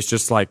read it, it's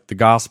just like the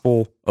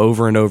gospel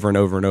over and over and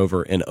over and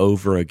over and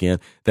over again.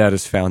 That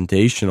is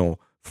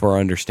foundational for our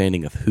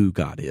understanding of who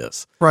God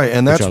is. Right,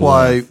 and that's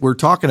why we're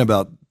talking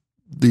about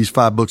these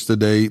 5 books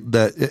today.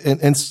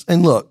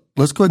 And look,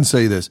 let's go ahead and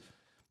say this.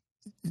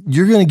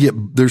 You're going to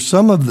get, there's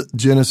some of the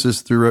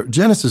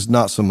Genesis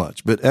not so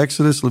much, but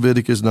Exodus,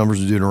 Leviticus,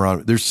 Numbers, and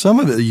Deuteronomy, there's some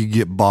of it that you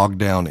get bogged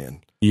down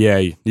in. Yeah,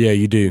 you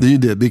do. You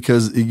did,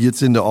 because it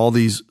gets into all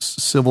these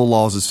civil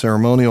laws and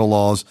ceremonial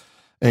laws,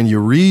 and you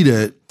read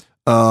it,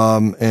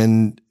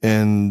 and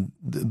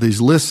these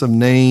lists of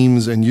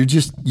names, and you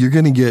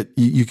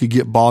could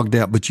get bogged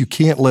out, but you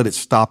can't let it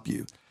stop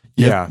you.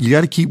 You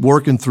got to keep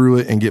working through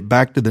it and get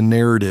back to the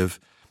narrative.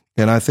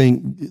 And I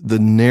think the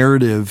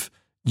narrative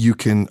you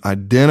can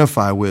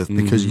identify with,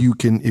 because you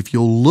can, if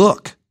you'll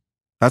look,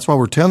 that's why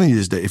we're telling you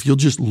this day, if you'll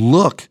just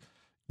look,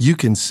 you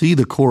can see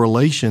the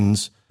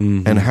correlations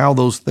and how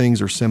those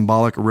things are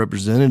symbolic or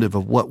representative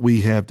of what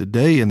we have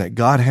today, and that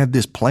God had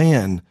this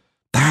plan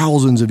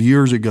thousands of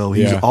years ago.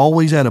 He's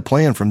always had a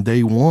plan from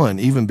day one,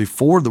 even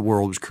before the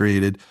world was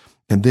created.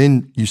 And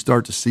then you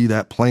start to see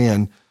that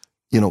plan,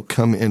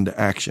 come into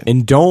action.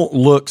 And don't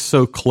look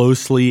so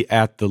closely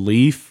at the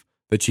leaf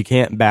that you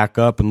can't back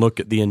up and look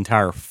at the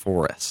entire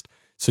forest.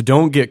 So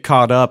don't get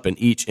caught up in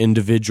each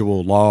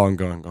individual law and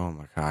going, oh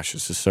my gosh,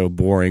 this is so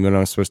boring. What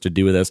am I supposed to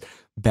do with this?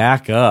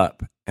 Back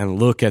up and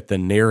look at the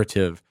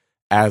narrative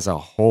as a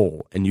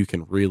whole, and you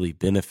can really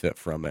benefit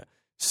from it,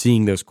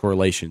 seeing those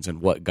correlations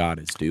and what God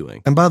is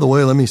doing. And by the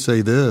way, let me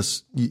say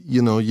this,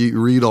 you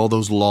read all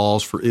those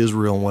laws for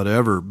Israel and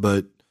whatever,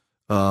 but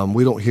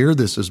we don't hear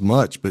this as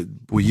much, but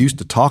we used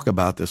to talk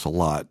about this a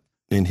lot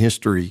in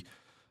history.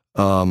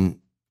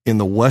 In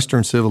the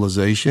Western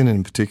civilization, and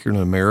in particular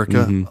in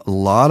America, a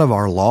lot of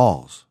our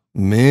laws,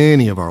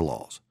 many of our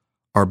laws,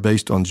 are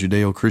based on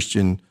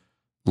Judeo-Christian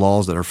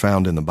laws that are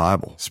found in the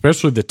Bible.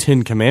 Especially the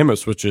 10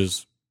 Commandments, which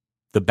is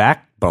the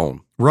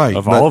backbone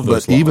of all of those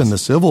laws. But even the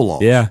civil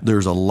laws,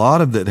 there's a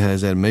lot of that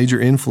has had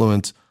major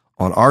influence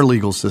on our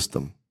legal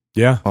system.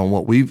 Yeah. on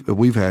what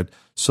we've had.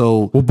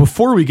 So, Well,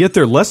 before we get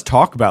there, let's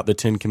talk about the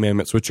 10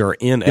 Commandments, which are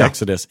in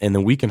Exodus, and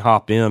then we can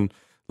hop in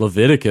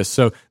Leviticus.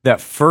 So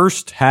that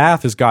first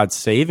half is God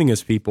saving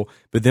his people,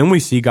 but then we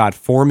see God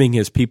forming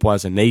his people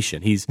as a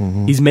nation. He's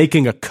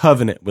making a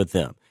covenant with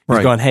them. He's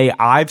Right. going, hey,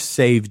 I've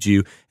saved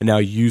you, and now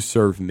you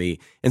serve me.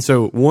 And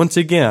so once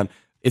again,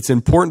 it's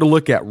important to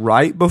look at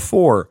right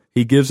before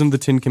he gives them the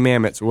 10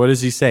 Commandments. What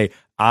does he say?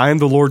 I am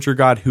the Lord your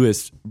God who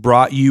has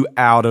brought you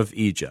out of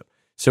Egypt.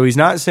 So he's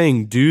not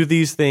saying do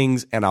these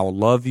things and I'll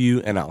love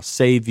you and I'll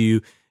save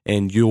you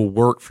and you'll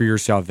work for your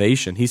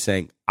salvation. He's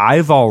saying,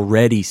 I've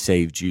already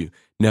saved you.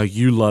 Now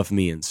you love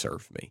me and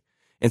serve me.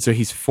 And so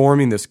he's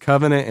forming this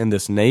covenant and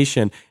this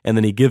nation, and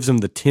then he gives them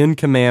the 10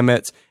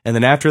 Commandments, and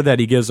then after that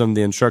he gives them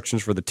the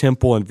instructions for the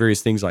temple and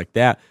various things like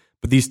that.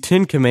 But these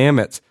 10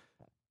 Commandments,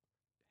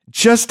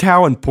 just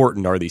how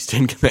important are these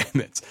 10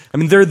 Commandments? I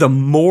mean, they're the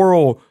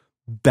moral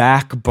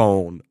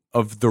backbone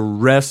of the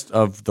rest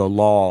of the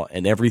law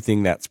and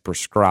everything that's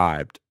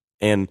prescribed.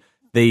 And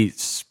they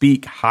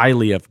speak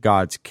highly of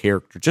God's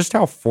character. Just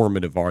how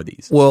formative are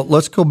these? well,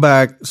 let's go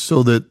back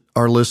so that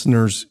our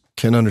listeners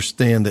can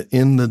understand that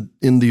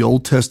in the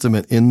Old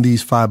Testament, in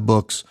these 5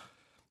 books,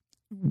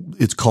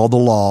 it's called the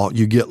law.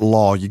 You get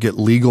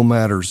legal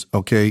matters,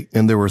 okay?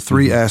 And there were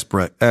 3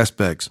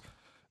 aspects.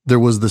 There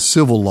was the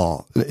civil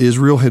law.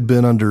 Israel had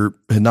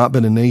not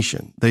been a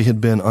nation. They had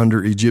been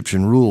under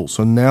Egyptian rule.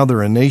 So now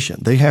they're a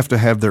nation. They have to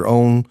have their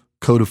own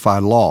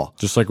codified law,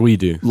 Just like we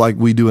do. like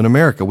we do in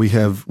America. We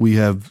have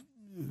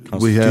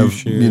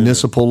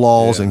municipal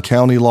laws and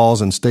county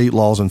laws and state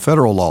laws and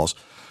federal laws.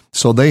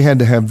 So they had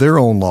to have their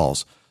own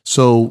laws.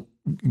 So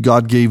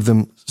God gave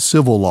them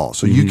civil law.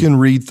 So you can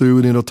read through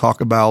it and it'll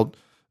talk about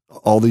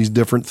all these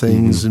different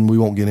things and we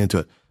won't get into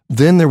it.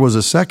 Then there was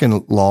a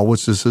second law,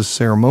 which is a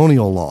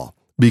ceremonial law.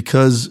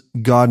 Because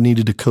God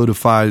needed to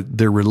codify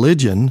their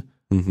religion,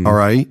 all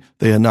right?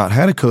 They had not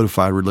had a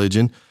codified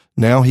religion.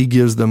 Now he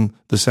gives them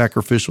the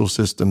sacrificial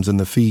systems and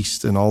the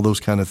feasts and all those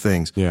kind of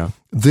things. Yeah.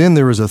 Then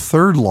there is a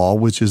third law,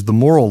 which is the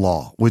moral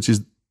law, which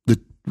is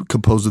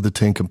composed of the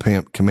 10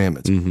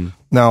 Commandments.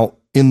 Now,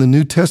 in the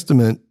New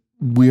Testament,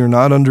 we are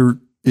not under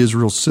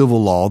Israel's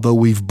civil law, though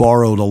we've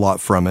borrowed a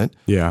lot from it.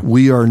 Yeah.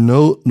 We are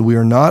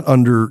not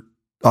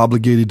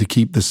obligated to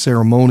keep the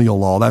ceremonial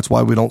law. That's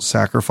why we don't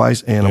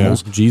sacrifice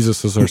animals. Yeah.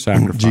 Jesus is our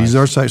sacrifice. Jesus is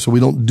our sacrifice. So we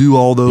don't do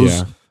all those.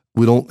 Yeah.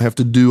 We don't have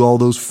to do all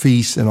those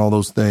feasts and all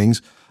those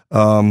things.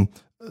 The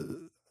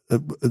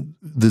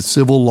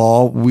civil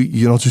law,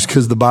 just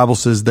because the Bible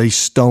says they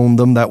stoned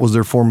them, that was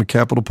their form of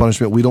capital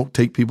punishment. We don't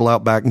take people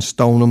out back and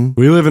stone them.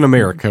 We live in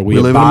America. We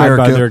live in abide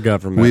America. by their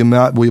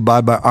government. We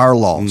abide by our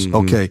laws.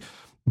 Okay.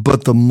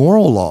 But the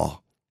moral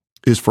law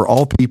is for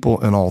all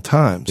people and all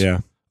times.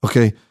 Yeah.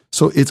 Okay.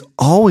 So it's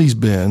always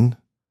been,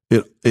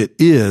 it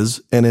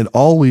is, and it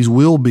always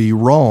will be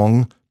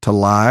wrong to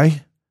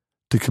lie,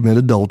 to commit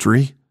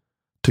adultery,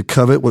 to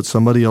covet what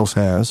somebody else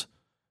has,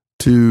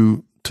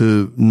 to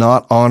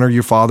not honor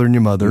your father and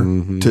your mother,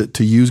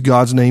 to use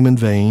God's name in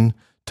vain,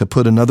 to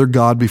put another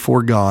God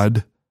before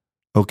God,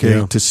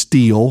 okay, to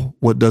steal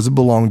what doesn't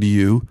belong to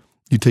you.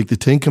 You take the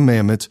 10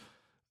 Commandments.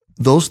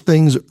 Those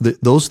things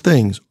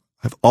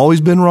have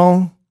always been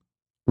wrong,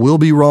 will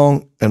be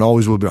wrong, and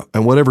always will be wrong.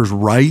 And whatever's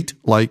right,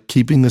 like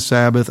keeping the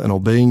Sabbath and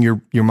obeying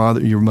your mother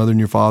and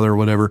your father or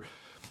whatever,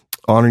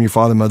 honoring your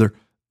father and mother,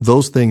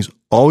 those things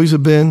always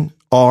have been,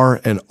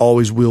 are, and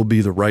always will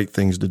be the right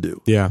things to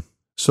do. Yeah.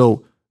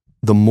 So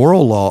the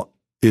moral law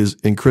is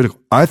critical.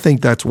 I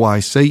think that's why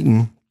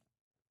Satan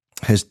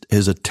has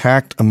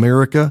attacked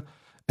America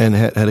and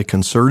had a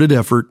concerted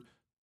effort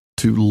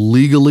to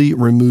legally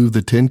remove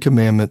the 10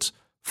 Commandments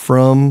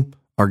from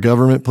our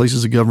government,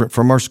 places of government,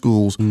 from our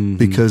schools,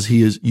 because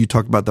you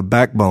talked about the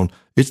backbone.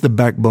 It's the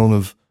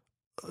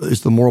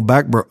moral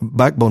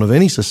backbone of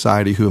any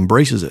society who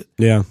embraces it.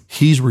 Yeah.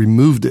 He's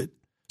removed it.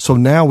 So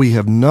now we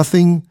have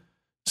nothing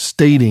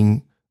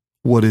stating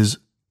what is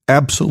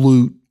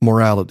absolute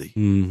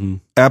morality,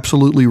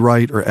 absolutely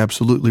right or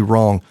absolutely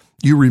wrong.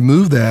 You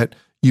remove that,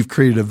 you've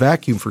created a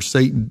vacuum for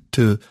Satan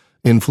to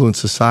influence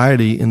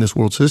society in this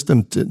world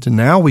system to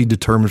now we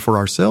determine for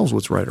ourselves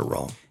what's right or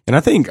wrong. And I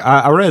think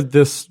I read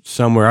this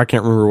somewhere. I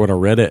can't remember what I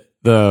read it.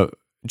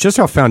 Just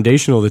how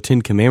foundational the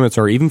 10 Commandments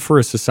are, even for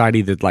a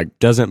society that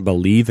doesn't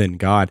believe in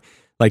God.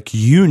 Like,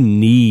 you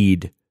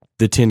need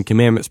the 10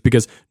 Commandments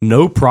because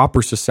no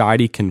proper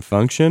society can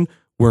function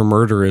where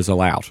murder is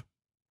allowed.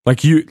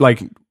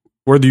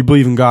 Whether you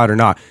believe in God or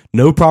not,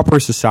 no proper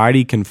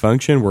society can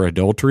function where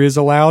adultery is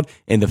allowed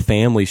and the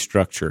family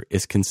structure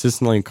is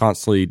consistently and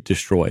constantly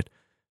destroyed.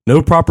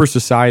 No proper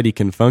society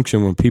can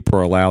function when people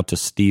are allowed to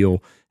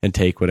steal and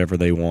take whatever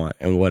they want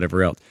and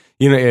whatever else.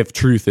 If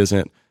truth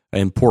isn't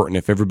important,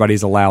 if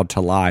everybody's allowed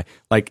to lie,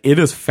 it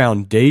is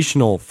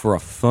foundational for a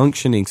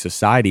functioning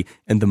society.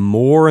 And the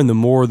more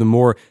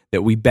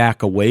that we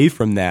back away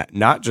from that,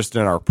 not just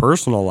in our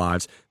personal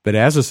lives, but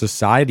as a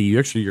society, you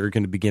actually are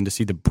going to begin to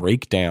see the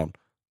breakdown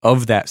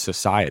of that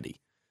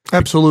society.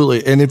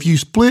 Absolutely. And if you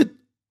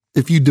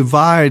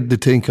divide the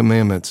 10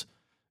 Commandments,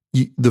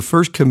 the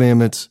first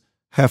commandments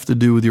have to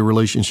do with your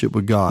relationship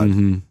with God.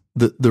 Mm-hmm.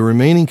 The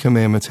remaining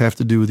commandments have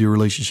to do with your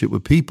relationship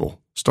with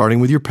people, starting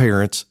with your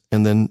parents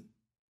and then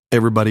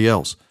everybody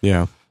else.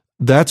 Yeah.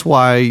 That's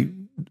why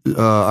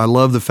I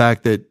love the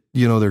fact that,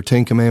 there are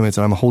 10 commandments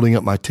and I'm holding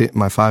up my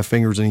 5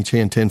 fingers in each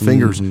hand, 10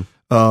 fingers.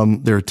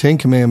 There are 10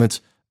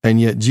 commandments, and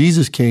yet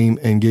Jesus came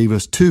and gave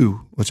us 2,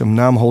 which I'm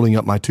holding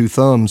up my 2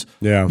 thumbs.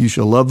 Yeah. You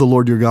shall love the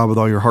Lord your God with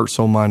all your heart,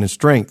 soul, mind, and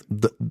strength.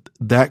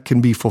 That can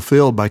be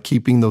fulfilled by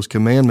keeping those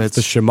commandments.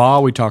 The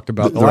Shema we talked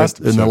about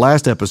in the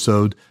last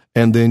episode,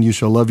 and then you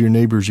shall love your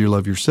neighbors, you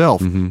love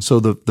yourself. So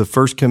the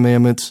first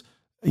commandments,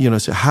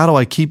 so how do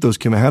I keep those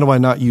commandments? How do I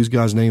not use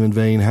God's name in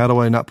vain? How do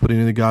I not put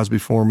any of the gods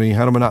before me?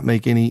 How do I not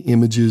make any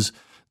images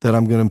that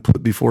I'm going to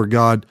put before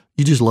God?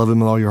 You just love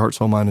him with all your heart,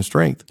 soul, mind, and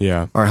strength.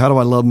 Yeah. Or how do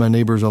I love my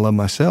neighbors? I love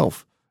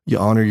myself. You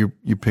honor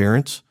your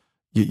parents.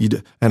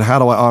 And how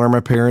do I honor my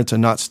parents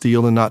and not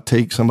steal and not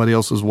take somebody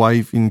else's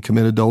wife and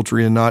commit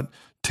adultery and not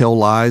tell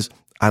lies?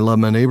 I love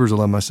my neighbors. I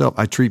love myself.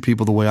 I treat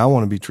people the way I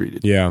want to be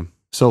treated. Yeah.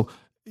 So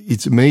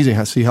it's amazing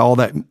how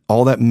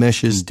all that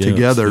meshes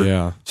together.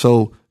 Yeah.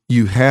 So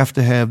you have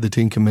to have the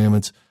 10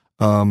 commandments.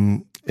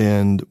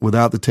 And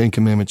without the 10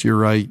 commandments, you're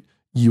right,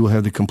 you will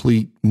have the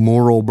complete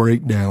moral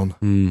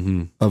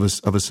breakdown of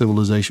a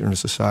civilization or a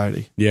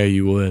society. Yeah,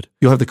 you would.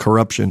 You'll have the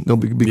corruption. There'll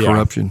be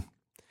corruption.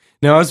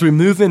 Now, as we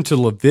move into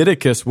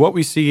Leviticus, what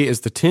we see is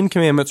the 10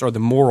 Commandments are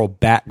the moral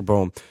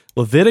backbone.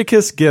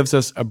 Leviticus gives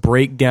us a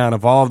breakdown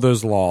of all of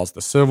those laws,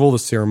 the civil, the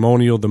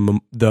ceremonial,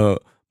 the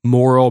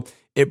moral.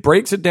 It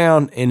breaks it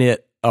down and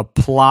it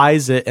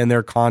applies it in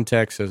their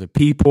context as a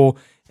people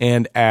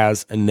and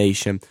as a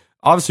nation.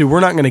 Obviously, we're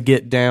not going to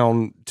get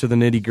down to the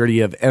nitty-gritty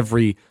of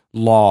every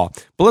law,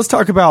 but let's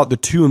talk about the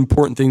 2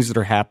 important things that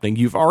are happening.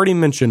 You've already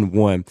mentioned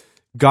one.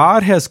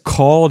 God has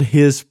called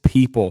his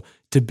people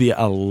to be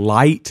a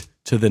light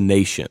to the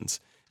nations.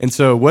 And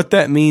so what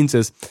that means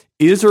is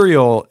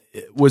Israel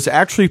was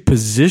actually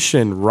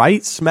positioned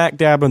right smack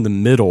dab in the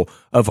middle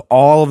of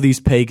all of these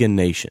pagan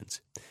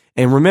nations.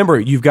 And remember,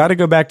 you've got to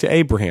go back to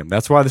Abraham.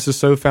 That's why this is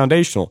so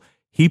foundational.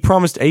 He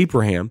promised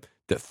Abraham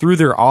that through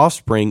their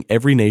offspring,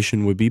 every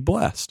nation would be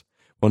blessed.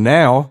 Well,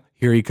 now,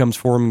 here he comes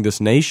forming this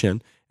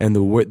nation, and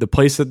the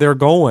place that they're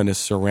going is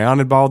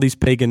surrounded by all these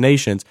pagan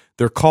nations.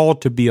 They're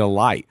called to be a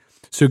light.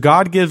 So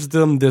God gives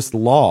them this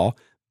law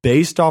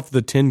based off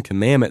the 10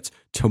 Commandments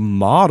to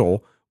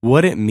model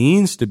what it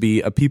means to be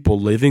a people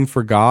living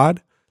for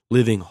God,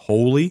 living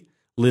holy,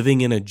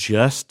 living in a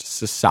just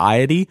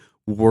society,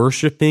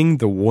 worshiping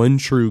the one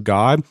true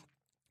God.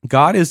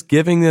 God is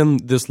giving them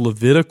this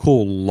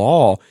Levitical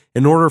law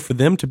in order for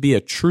them to be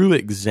a true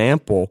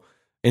example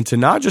and to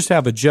not just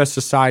have a just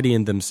society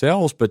in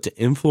themselves, but to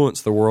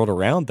influence the world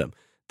around them.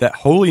 That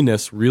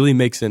holiness really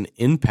makes an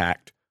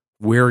impact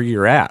where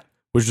you're at,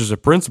 which is a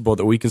principle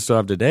that we can still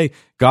have today.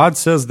 God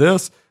says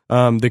this,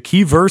 the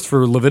key verse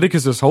for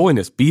Leviticus is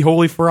holiness. Be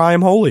holy for I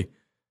am holy.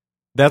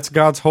 That's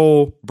God's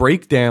whole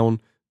breakdown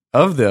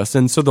of this.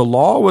 And so the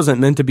law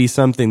wasn't meant to be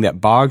something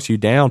that bogs you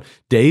down.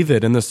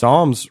 David in the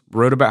Psalms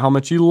wrote about how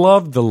much he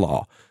loved the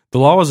law. The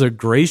law was a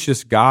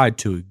gracious guide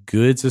to a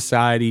good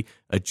society,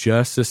 a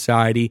just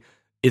society.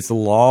 Its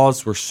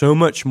laws were so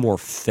much more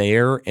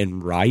fair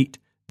and right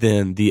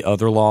than the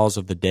other laws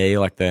of the day,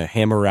 like the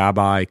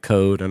Hammurabi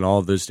Code and all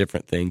of those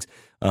different things.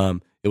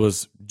 It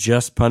was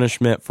just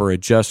punishment for a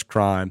just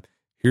crime.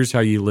 Here's how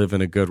you live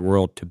in a good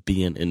world to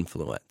be an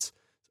influence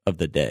of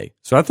the day.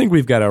 So I think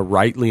we've got to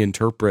rightly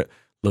interpret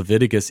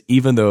Leviticus,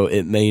 even though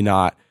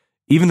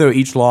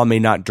each law may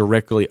not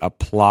directly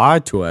apply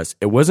to us.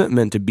 It wasn't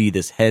meant to be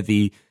this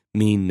heavy,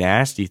 mean,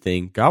 nasty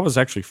thing. God was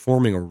actually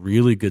forming a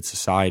really good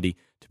society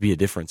to be a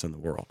difference in the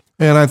world.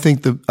 And I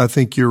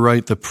think you're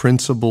right. The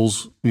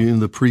principles,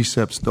 the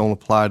precepts don't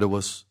apply to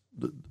us.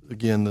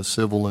 Again, the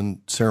civil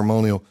and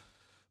ceremonial,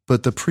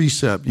 but the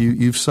precept,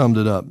 you've summed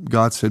it up.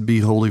 God said, "Be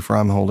holy, for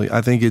I'm holy."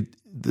 I think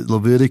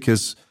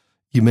Leviticus,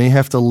 you may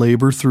have to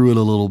labor through it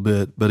a little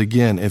bit, but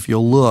again, if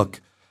you'll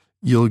look,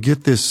 you'll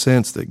get this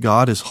sense that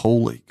God is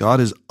holy. God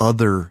is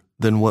other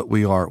than what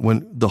we are.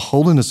 When the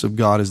holiness of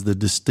God is the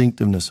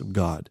distinctiveness of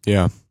God,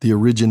 the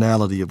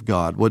originality of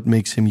God, what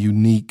makes him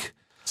unique.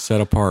 Set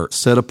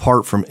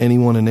apart from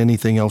anyone and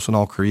anything else in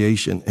all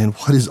creation. And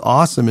what is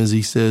awesome is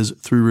he says,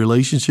 through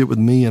relationship with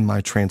me and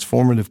my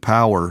transformative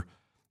power,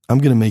 I'm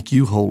going to make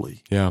you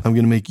holy. Yeah. I'm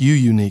going to make you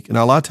unique. And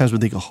a lot of times we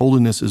think of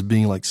holiness as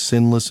being like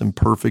sinless and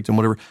perfect and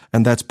whatever.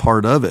 And that's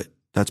part of it.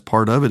 That's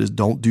part of it is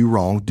don't do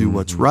wrong, do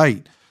what's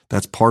right.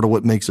 That's part of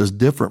what makes us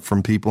different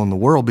from people in the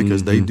world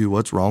because they do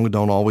what's wrong and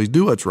don't always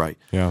do what's right.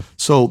 Yeah.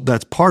 So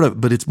that's part of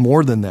it, but it's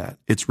more than that.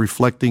 It's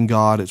reflecting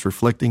God. It's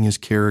reflecting his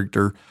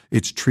character.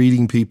 It's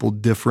treating people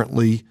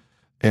differently.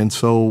 And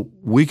so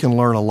we can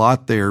learn a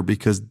lot there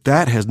because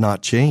that has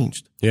not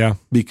changed. Yeah.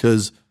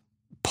 Because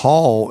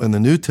Paul in the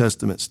New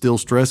Testament still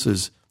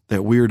stresses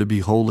that we are to be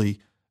holy.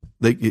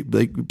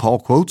 Paul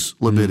quotes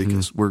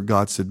Leviticus where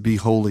God said, "Be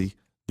holy,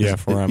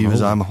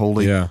 as I'm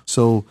holy." Yeah.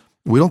 So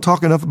we don't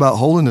talk enough about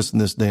holiness in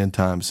this day and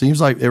time. It seems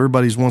like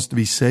everybody wants to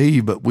be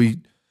saved, but a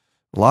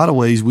lot of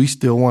ways we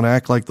still want to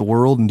act like the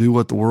world and do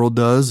what the world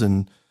does,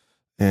 and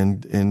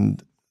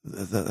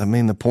I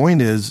mean, the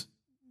point is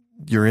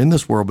you're in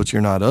this world, but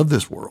you're not of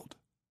this world.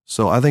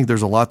 So I think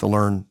there's a lot to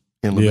learn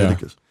in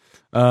Leviticus.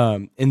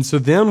 And so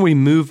then we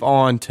move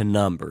on to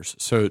Numbers.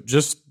 So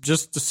just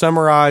to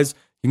summarize,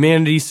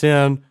 humanity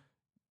sinned,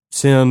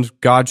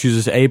 God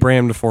chooses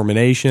Abraham to form a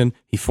nation.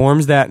 He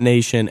forms that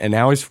nation, and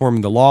now he's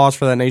forming the laws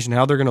for that nation,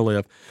 how they're going to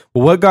live.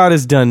 Well, what God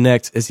has done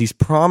next is he's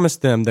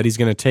promised them that he's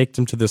going to take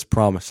them to this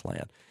promised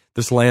land,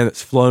 this land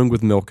that's flowing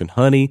with milk and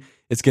honey.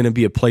 It's going to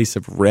be a place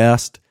of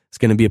rest. It's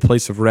going to be a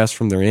place of rest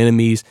from their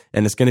enemies,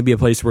 and it's going to be a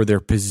place where they're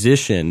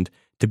positioned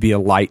to be a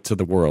light to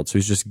the world. So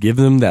he's just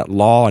given them that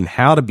law and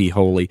how to be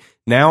holy.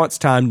 Now it's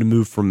time to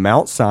move from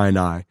Mount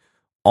Sinai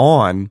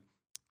on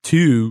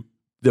to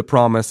the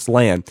promised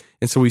land.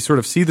 And so we sort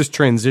of see this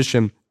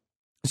transition.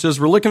 So as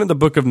we're looking at the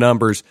book of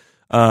Numbers,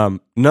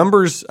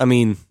 Numbers, I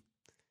mean,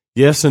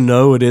 yes and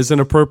no, it is an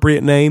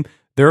appropriate name.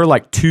 There are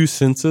like 2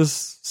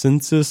 censuses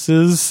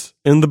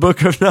in the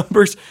book of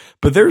Numbers,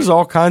 but there's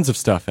all kinds of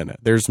stuff in it.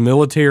 There's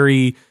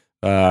military,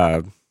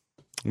 what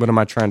am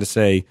I trying to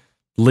say,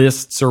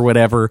 lists or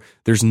whatever.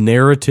 There's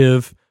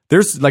narrative.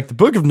 There's like the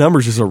book of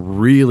Numbers is a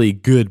really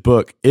good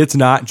book. It's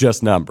not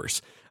just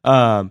numbers.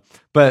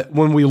 But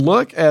when we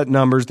look at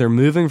Numbers, they're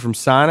moving from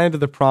Sinai to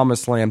the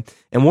promised land.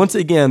 And once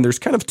again, there's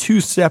kind of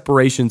 2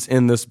 separations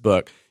in this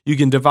book. You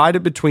can divide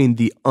it between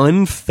the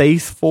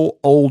unfaithful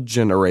old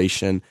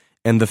generation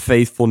and the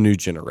faithful new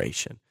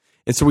generation.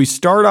 And so we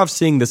start off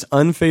seeing this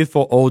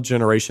unfaithful old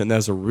generation that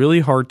has a really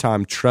hard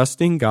time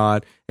trusting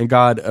God, and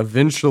God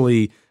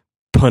eventually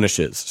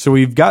punishes. So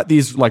we've got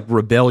these like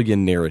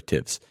rebellion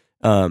narratives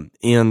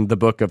in the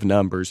book of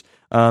Numbers.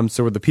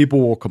 So where the people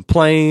will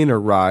complain or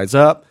rise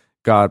up,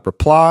 God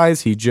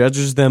replies, he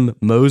judges them.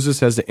 Moses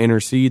has to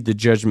intercede, the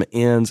judgment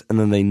ends, and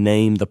then they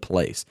name the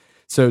place.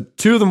 So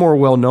 2 of the more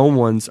well-known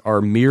ones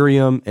are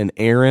Miriam and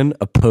Aaron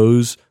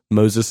oppose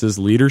Moses'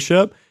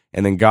 leadership,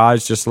 and then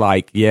God's just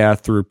like, yeah,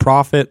 through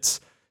prophets,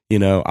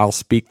 I'll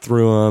speak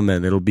through them,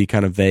 and it'll be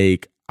kind of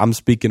vague. I'm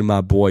speaking to my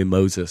boy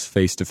Moses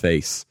face to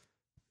face.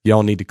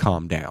 Y'all need to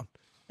calm down.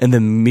 And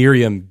then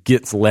Miriam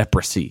gets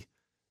leprosy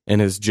and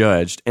is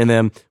judged. And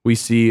then we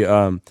see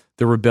the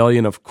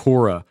rebellion of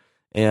Korah.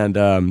 And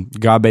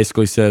God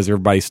basically says,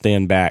 everybody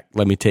stand back.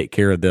 Let me take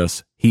care of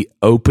this. He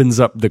opens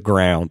up the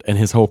ground and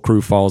his whole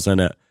crew falls in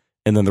it.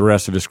 And then the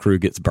rest of his crew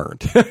gets burned.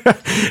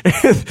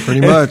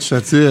 Pretty much,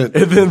 that's it.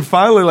 And then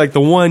finally, like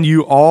the one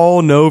you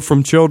all know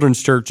from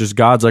children's churches,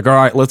 God's like, all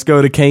right, let's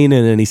go to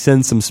Canaan. And he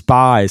sends some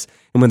spies.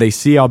 And when they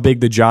see how big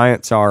the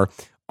giants are,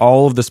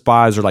 all of the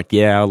spies are like,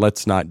 yeah,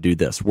 let's not do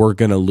this. We're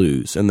going to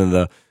lose. And then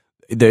the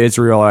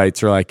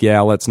Israelites are like,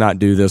 yeah, let's not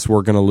do this.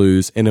 We're going to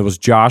lose. And it was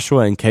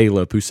Joshua and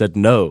Caleb who said,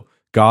 no,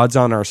 God's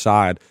on our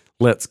side.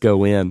 Let's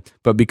go in.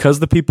 But because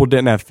the people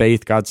didn't have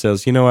faith, God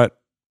says, you know what?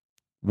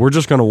 We're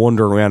just going to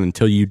wander around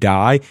until you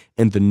die.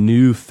 And the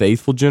new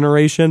faithful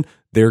generation,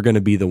 they're going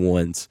to be the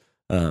ones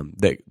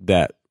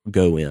that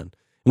go in.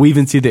 We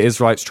even see the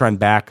Israelites try and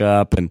back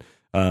up, and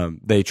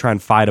they try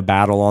and fight a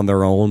battle on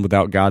their own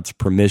without God's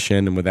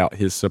permission and without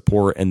his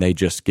support, and they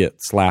just get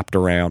slapped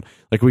around.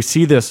 Like we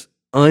see this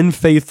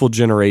unfaithful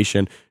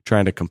generation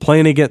trying to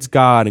complain against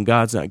God, and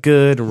God's not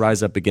good, and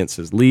rise up against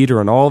his leader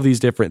and all these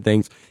different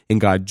things,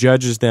 and God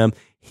judges them.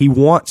 He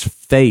wants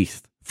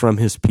faith from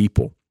his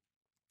people.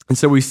 And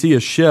so we see a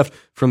shift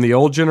from the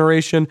old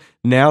generation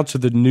now to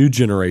the new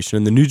generation,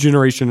 and the new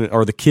generation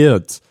are the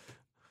kids.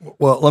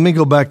 Well, let me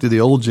go back to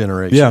the old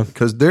generation, Yeah.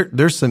 because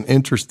there's some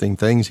interesting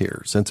things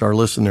here. Since our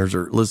listeners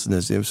are listening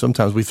to this,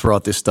 sometimes we throw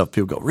out this stuff.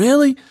 People go,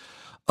 really?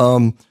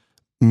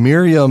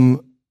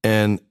 Miriam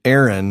and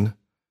Aaron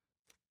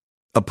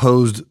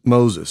opposed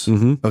Moses.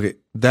 Mm-hmm. Okay,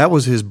 that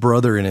was his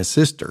brother and his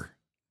sister.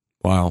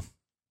 Wow.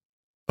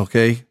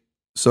 Okay,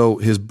 so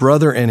his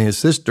brother and his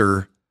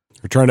sister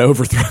We're trying to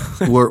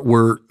overthrow.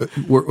 were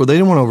they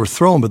didn't want to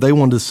overthrow him, but they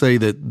wanted to say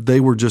that they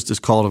were just as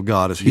called of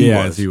God as he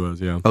was. As he was,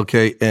 yeah.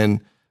 Okay,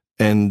 and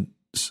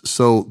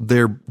so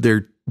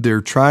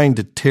they're trying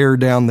to tear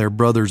down their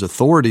brother's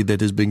authority that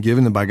has been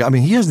given them by God. I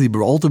mean, he has the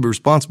ultimate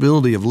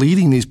responsibility of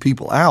leading these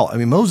people out. I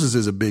mean, Moses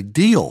is a big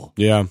deal.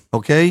 Yeah.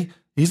 Okay,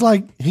 he's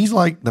like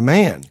the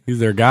man. He's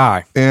their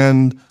guy.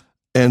 And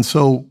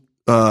so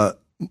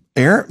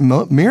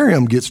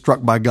Miriam gets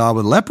struck by God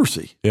with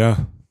leprosy. Yeah.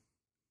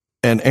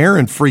 And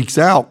Aaron freaks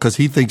out because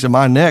he thinks, am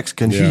I next?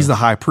 Because Yeah. he's the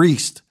high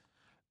priest.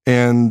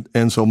 And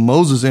so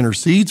Moses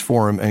intercedes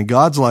for him, and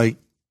God's like,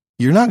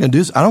 you're not going to do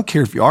this. I don't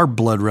care if you are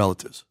blood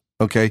relatives.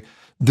 Okay.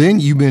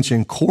 Then you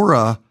mentioned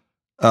Korah,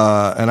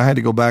 and I had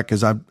to go back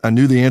because I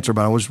knew the answer,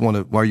 but I just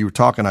wanted, while you were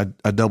talking,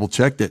 I double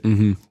checked it.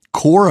 Mm-hmm.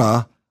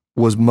 Korah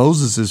was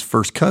Moses'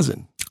 first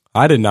cousin.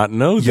 I did not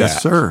know that.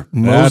 Yes, sir.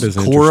 That is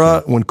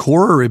interesting. When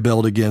Korah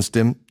rebelled against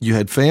him, you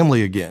had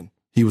family again.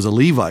 He was a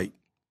Levite.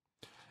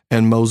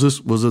 And Moses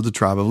was of the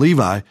tribe of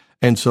Levi.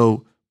 And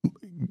so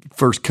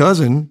first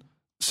cousin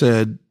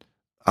said,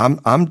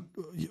 I'm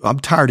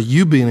tired of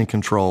you being in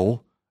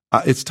control.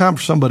 It's time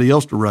for somebody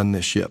else to run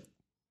this ship.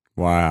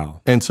 Wow.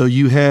 And so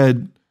you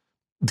had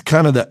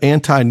kind of the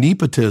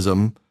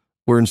anti-nepotism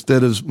where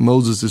instead of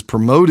Moses is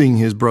promoting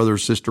his brother or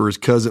sister or his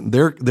cousin,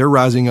 they're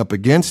rising up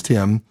against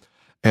him,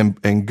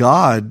 and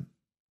God,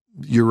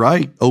 you're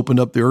right, opened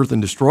up the earth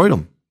and destroyed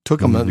them,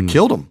 took them and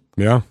killed them.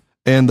 Yeah.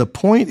 And the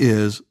point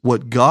is,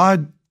 what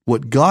God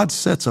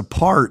sets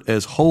apart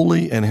as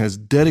holy and has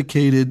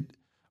dedicated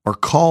or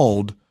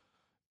called,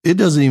 it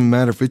doesn't even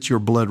matter if it's your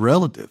blood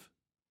relative.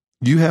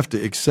 You have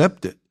to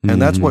accept it. And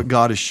that's what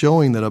God is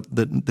showing, that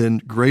then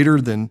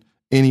greater than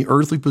any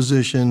earthly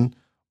position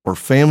or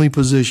family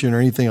position or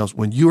anything else,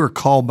 when you are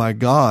called by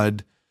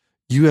God,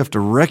 you have to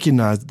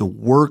recognize the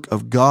work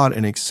of God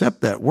and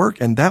accept that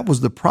work. And that was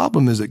the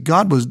problem, is that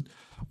God was,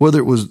 whether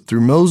it was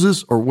through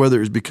Moses or whether it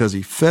was because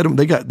he fed them,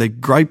 they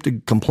griped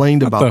and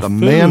complained about the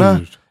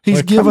manna. He's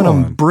like, given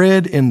them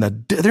bread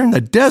they're in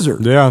the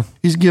desert. Yeah.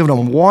 He's giving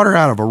them water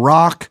out of a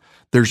rock.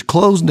 Their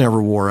clothes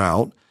never wore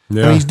out.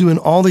 Yeah. And he's doing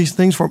all these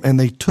things for them, and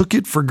they took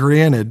it for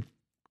granted,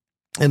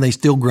 and they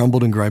still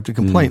grumbled and griped and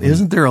complained.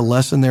 Isn't there a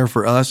lesson there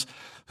for us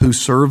who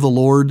serve the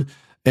Lord?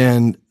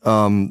 And,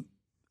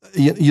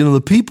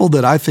 the people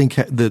that I think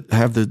that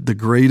have the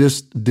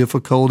greatest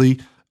difficulty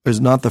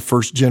is not the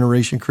first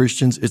generation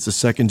Christians, it's the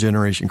second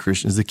generation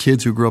Christians, the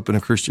kids who grew up in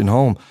a Christian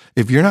home.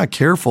 If you're not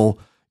careful,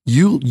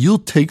 you'll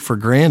take for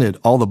granted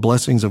all the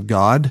blessings of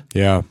God.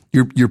 Yeah.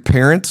 Your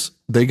parents,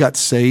 they got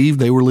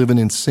saved, they were living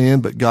in sin,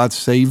 but God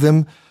saved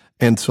them.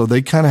 And so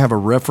they kind of have a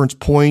reference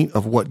point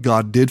of what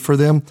God did for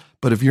them.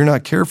 But if you're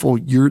not careful,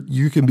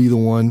 you can be the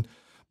one.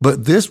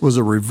 But this was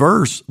a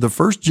reverse. The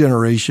first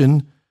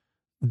generation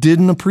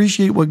didn't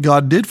appreciate what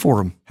God did for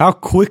them. How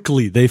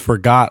quickly they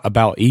forgot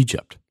about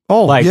Egypt.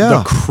 Oh, like yeah.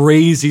 the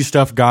crazy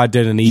stuff God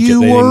did in Egypt.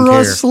 You they were didn't a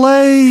care.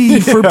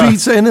 slave for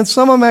Pete's sake. And then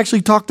some of them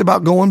actually talked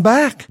about going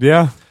back.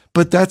 Yeah.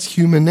 But that's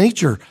human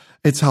nature.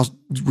 It's how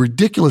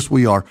ridiculous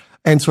we are.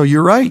 And so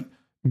you're right.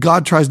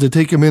 God tries to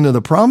take them into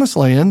the promised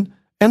land,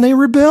 and they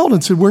rebelled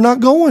and said, we're not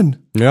going.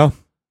 Yeah.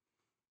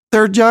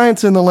 There are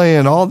giants in the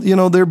land.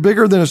 They're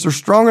bigger than us. They're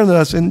stronger than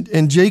us.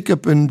 And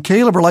Jacob and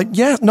Caleb are like,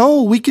 yeah,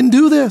 no, we can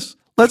do this.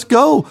 Let's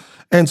go.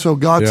 And so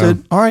God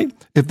said, all right,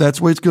 if that's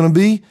the way it's going to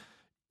be,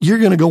 you're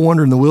going to go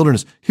wander in the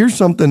wilderness. Here's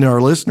something that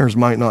our listeners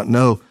might not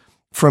know.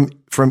 From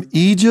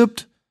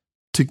Egypt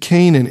to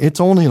Canaan, it's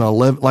only an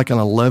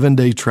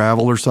 11-day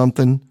travel or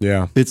something.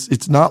 Yeah.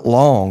 It's not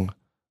long.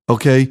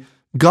 Okay.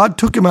 God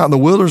took him out in the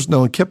wilderness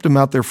and kept him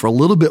out there for a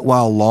little bit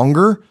while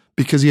longer,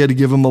 because he had to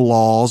give them the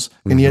laws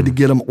and he had to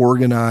get them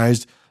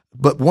organized.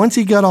 But once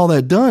he got all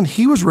that done,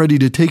 he was ready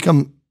to take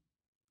them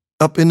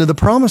up into the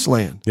promised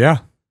land. Yeah.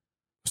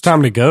 It's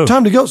time to go.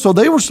 Time to go. So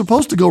they were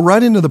supposed to go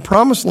right into the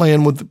promised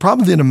land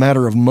probably in a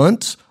matter of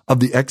months of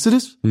the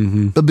Exodus.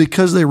 But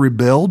because they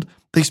rebelled,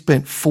 they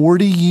spent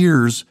 40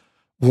 years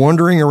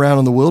wandering around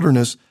in the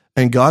wilderness.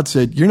 And God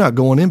said, you're not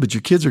going in, but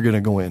your kids are going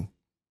to go in.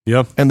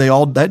 Yep. And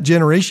that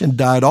generation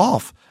died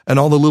off. And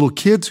all the little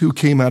kids who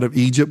came out of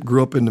Egypt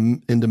grew up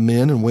into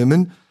men and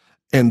women,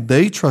 and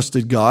they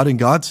trusted God. And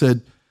God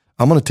said,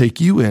 I'm going to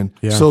take you in.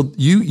 Yeah. So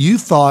you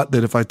thought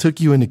that if I took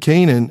you into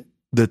Canaan,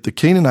 that the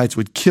Canaanites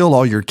would kill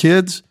all your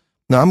kids.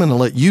 Now I'm going to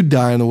let you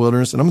die in the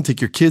wilderness, and I'm going to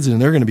take your kids in,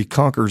 and they're going to be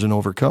conquerors and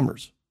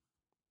overcomers.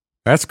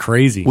 That's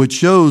crazy. Which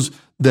shows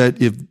that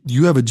if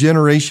you have a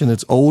generation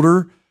that's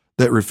older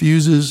that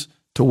refuses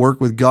to work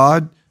with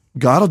God,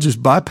 God will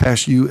just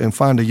bypass you and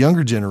find a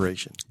younger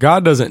generation.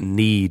 God doesn't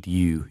need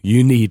you.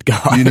 You need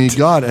God. You need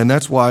God. And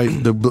that's why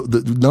the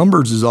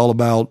Numbers is all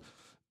about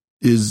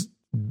is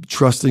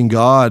trusting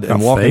God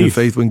and walking in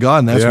faith with God.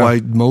 And that's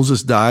why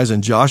Moses dies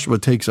and Joshua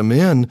takes them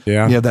in.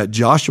 Yeah. And you have that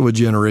Joshua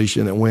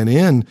generation that went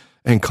in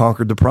and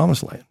conquered the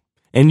promised land.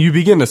 And you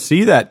begin to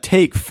see that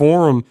take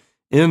form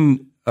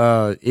in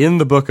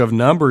the book of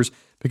Numbers,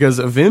 because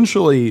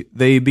eventually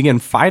they begin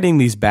fighting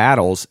these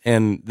battles,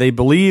 and they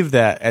believe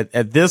that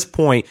at this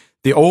point,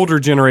 the older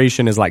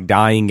generation is like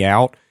dying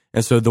out.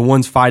 And so the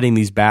ones fighting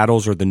these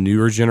battles are the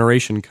newer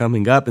generation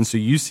coming up. And so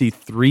you see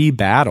 3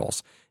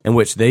 battles in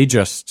which they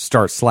just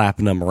start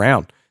slapping them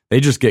around.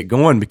 They just get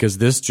going because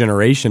this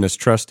generation is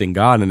trusting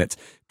God, and it's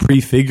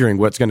prefiguring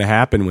what's going to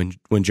happen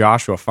when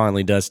Joshua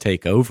finally does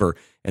take over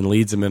and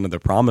leads them into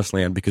the promised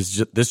land,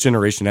 because this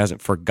generation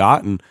hasn't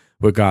forgotten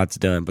what God's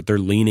done, but they're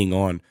leaning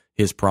on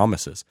his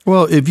promises.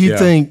 Well, if you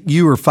think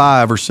you were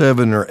 5 or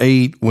 7 or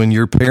 8 when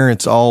your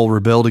parents all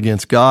rebelled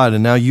against God,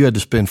 and now you had to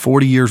spend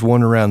 40 years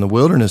wandering around the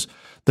wilderness,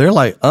 they're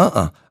like,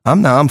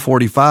 I'm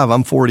 45,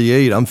 I'm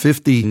 48, I'm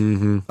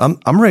 50,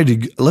 I'm ready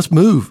to, let's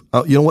move.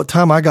 You know what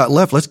time I got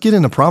left? Let's get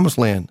in the promised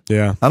land.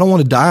 Yeah. I don't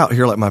want to die out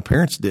here like my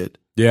parents did.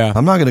 Yeah.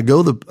 I'm not going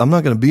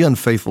to be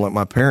unfaithful like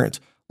my parents.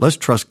 Let's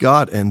trust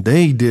God. And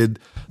they did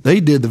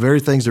the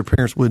very things their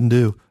parents wouldn't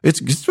do.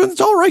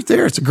 It's all right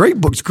there. It's a great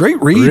book. It's a great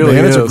read, really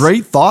man. is. It's a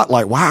great thought.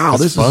 Like, wow,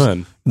 this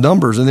fun. is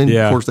Numbers. And then,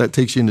 of course, that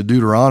takes you into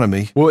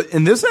Deuteronomy. Well,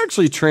 and this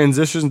actually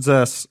transitions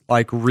us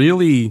like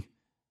really,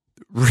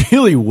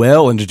 really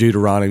well into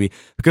Deuteronomy,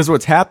 because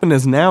what's happened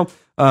is now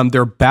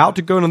they're about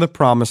to go into the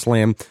promised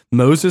land.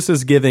 Moses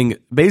is giving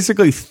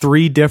basically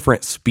 3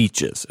 different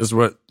speeches is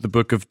what the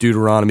book of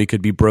Deuteronomy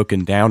could be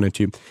broken down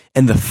into.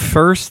 And the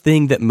first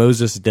thing that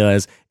Moses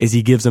does is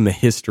he gives them a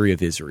history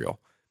of Israel.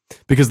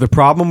 Because the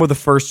problem with the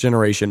first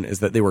generation is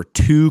that they were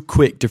too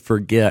quick to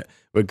forget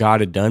what God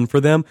had done for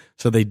them,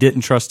 so they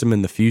didn't trust him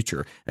in the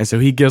future. And so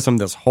he gives them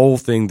this whole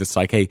thing that's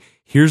like, hey,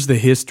 here's the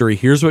history.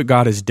 Here's what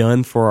God has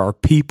done for our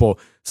people.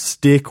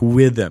 Stick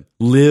with him.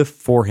 Live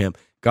for him.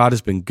 God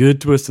has been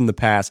good to us in the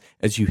past.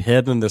 As you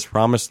head into this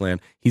promised land,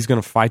 he's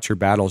going to fight your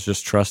battles.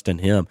 Just trust in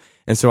him.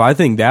 And so I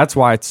think that's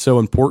why it's so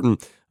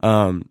important.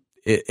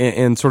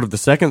 In sort of the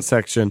second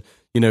section,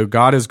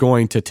 God is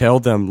going to tell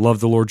them,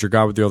 love the Lord your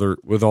God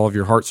with all of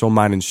your heart, soul,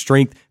 mind, and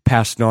strength.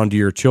 Pass it on to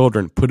your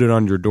children. Put it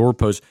on your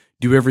doorpost.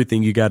 Do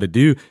everything you got to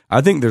do.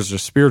 I think there's a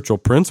spiritual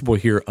principle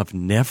here of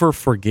never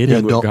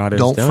forgetting what God has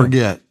done. Don't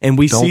forget. And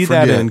we see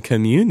that in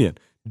communion.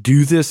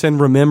 Do this in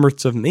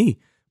remembrance of me.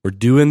 We're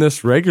doing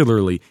this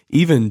regularly.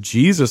 Even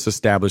Jesus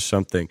established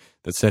something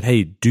that said,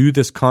 hey, do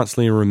this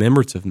constantly in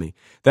remembrance of me.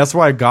 That's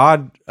why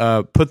God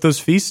put those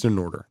feasts in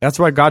order. That's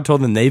why God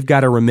told them they've got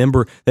to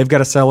remember, they've got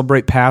to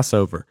celebrate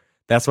Passover.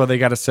 That's why they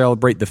got to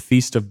celebrate the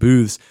Feast of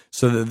Booths,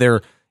 so that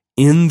they're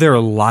in their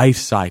life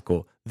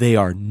cycle, they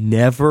are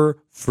never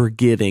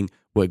forgetting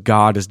what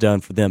God has done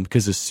for them,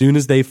 because as soon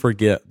as they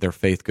forget, their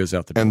faith goes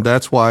out the door. And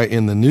that's why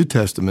in the New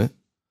Testament,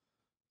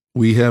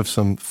 we have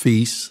some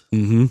feasts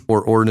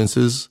or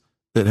ordinances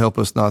that help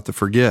us not to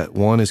forget.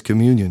 One is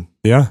communion.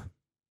 Yeah.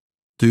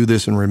 Do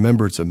this in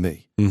remembrance of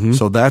me.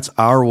 So that's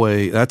our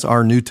way, that's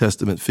our New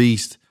Testament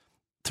feast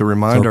to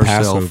remind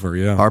ourselves,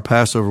 our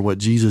Passover, what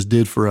Jesus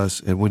did for us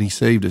and when he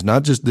saved us.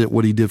 Not just that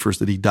what he did for us,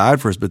 that he died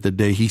for us, but the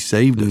day he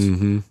saved us.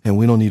 And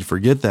we don't need to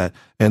forget that.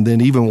 And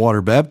then even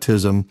water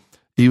baptism,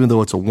 even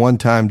though it's a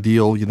one-time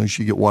deal, you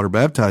should get water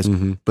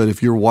baptized. But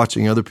if you're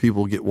watching other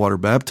people get water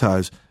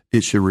baptized,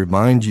 it should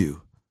remind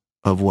you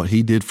of what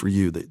he did for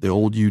you. The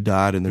old you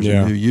died and there's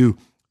a new you.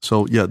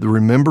 So the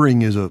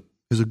remembering is a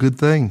good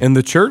thing. And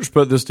the church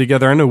put this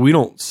together. I know we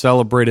don't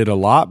celebrate it a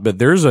lot, but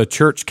there's a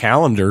church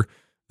calendar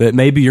that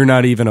maybe you're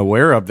not even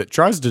aware of that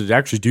tries to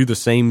actually do the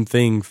same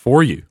thing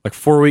for you. Like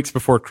 4 weeks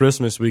before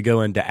Christmas, we go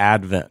into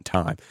Advent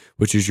time,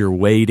 which is you're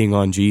waiting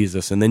on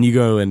Jesus. And then you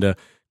go into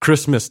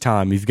Christmas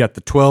time. You've got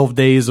the 12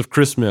 days of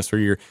Christmas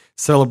where you're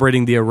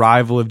celebrating the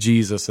arrival of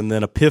Jesus, and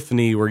then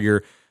Epiphany where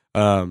you're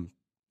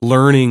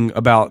learning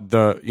about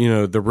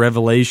the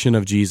revelation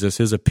of Jesus,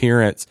 his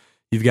appearance.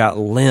 You've got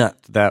Lent,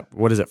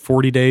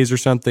 40 days or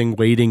something,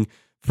 waiting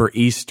for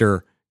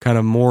Easter kind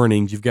of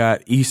morning. You've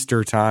got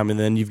Easter time, and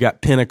then you've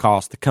got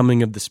Pentecost, the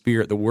coming of the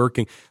Spirit, the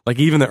working. Like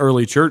even the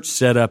early church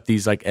set up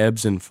these like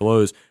ebbs and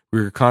flows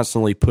where you're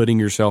constantly putting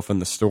yourself in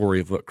the story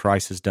of what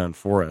Christ has done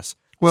for us,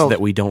 so that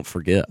we don't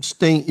forget.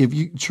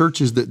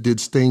 Churches that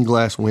did stained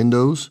glass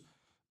windows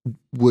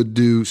would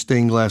do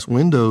stained glass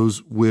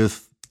windows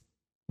with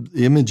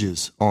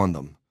images on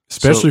them,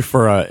 especially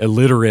for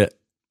illiterate,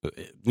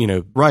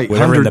 right?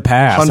 In the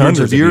past, hundreds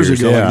of years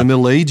ago, like the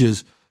Middle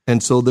Ages.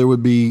 And so there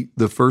would be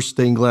the first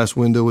stained glass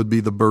window would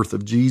be the birth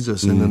of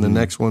Jesus, and then the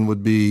next one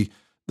would be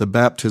the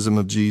baptism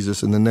of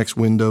Jesus, and the next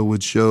window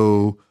would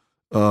show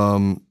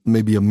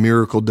maybe a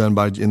miracle done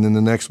by, and then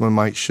the next one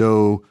might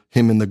show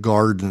him in the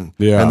garden,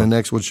 and the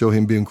next would show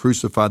him being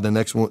crucified. The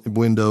next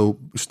window,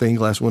 stained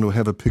glass window, would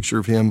have a picture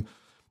of him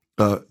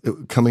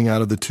coming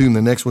out of the tomb.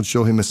 The next one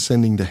show him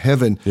ascending to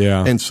heaven.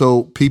 And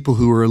so people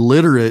who are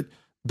illiterate,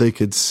 they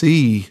could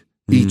see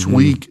each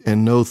week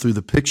and know through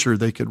the picture,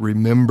 they could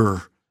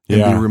remember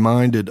and be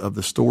reminded of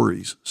the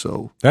stories.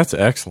 So that's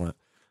excellent.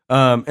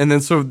 And then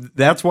so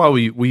that's why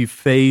we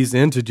phase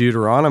into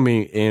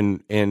Deuteronomy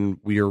and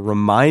we are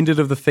reminded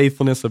of the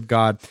faithfulness of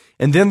God.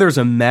 And then there's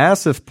a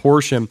massive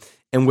portion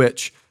in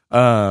which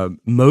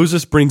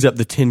Moses brings up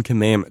the 10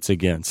 Commandments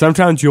again.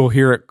 Sometimes you'll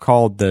hear it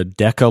called the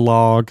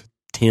Decalogue,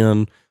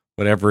 10,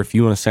 whatever. If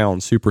you want to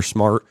sound super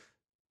smart,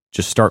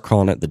 just start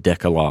calling it the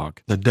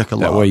Decalogue. The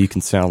Decalogue. That way you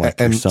can sound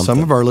like and something.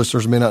 Some of our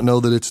listeners may not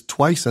know that it's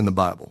twice in the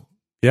Bible.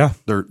 Yeah.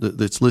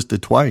 It's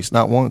listed twice,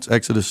 not once.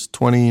 Exodus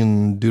 20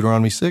 and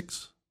Deuteronomy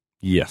 6.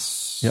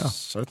 Yes. Yeah.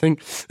 I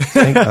think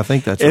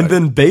that's and right.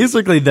 then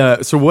basically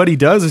so what he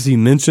does is he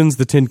mentions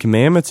the 10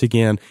 Commandments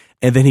again,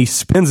 and then he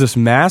spends this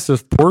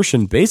massive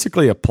portion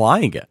basically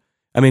applying it.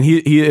 I mean,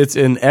 it's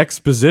an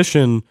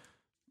exposition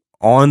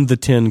on the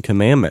 10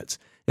 Commandments.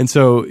 And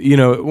so,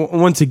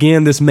 once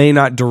again, this may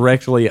not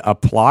directly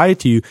apply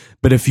to you,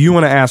 but if you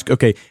want to ask,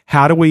 okay,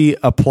 how do we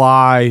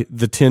apply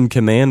the 10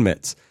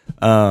 Commandments?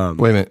 Wait a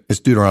minute, it's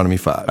Deuteronomy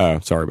 5. Oh,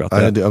 sorry about that.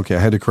 I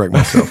had to correct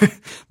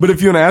myself. But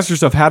if you want to ask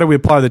yourself, how do we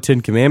apply the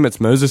 10 Commandments?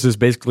 Moses is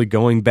basically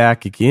going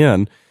back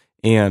again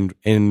and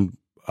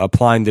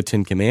applying the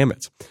 10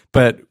 Commandments.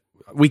 But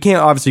we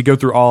can't obviously go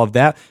through all of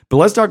that, but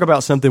let's talk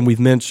about something we've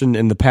mentioned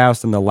in the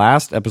past in the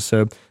last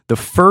episode. The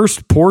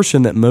first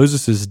portion that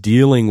Moses is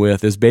dealing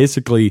with is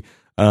basically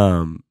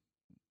the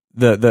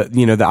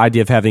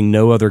idea of having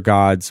no other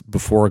gods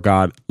before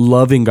God,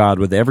 loving God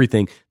with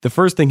everything. The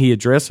first thing he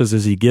addresses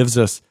is he gives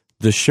us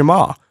the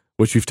Shema,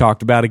 which we've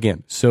talked about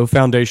again. So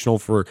foundational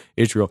for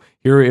Israel.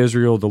 Hear,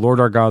 Israel, the Lord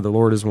our God, the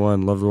Lord is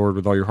one. Love the Lord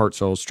with all your heart,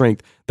 soul,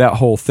 strength. That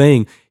whole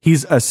thing.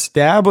 He's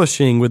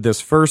establishing with this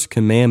first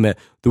commandment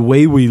the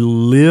way we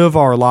live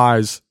our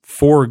lives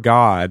for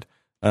God,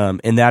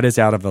 and that is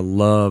out of a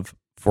love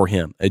for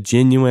him, a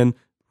genuine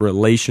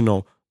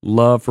relational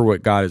love for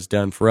what God has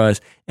done for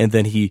us. And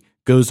then he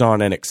goes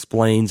on and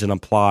explains and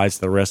applies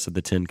the rest of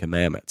the 10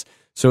 Commandments.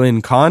 So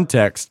in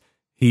context,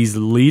 he's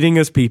leading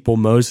his people.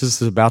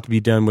 Moses is about to be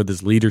done with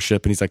his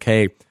leadership, and he's like,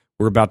 hey,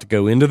 we're about to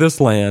go into this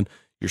land.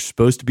 You're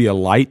supposed to be a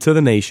light to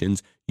the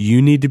nations.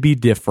 You need to be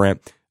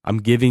different. I'm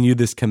giving you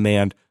this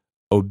command.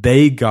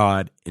 Obey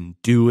God and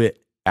do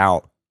it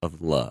out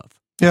of love.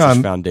 Yeah,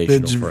 it's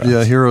foundational for us.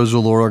 Yeah, hear, O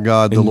Lord our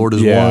God, the Lord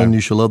is one. You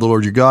shall love the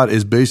Lord your God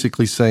is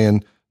basically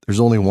saying there's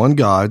only one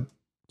God,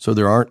 so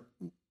there aren't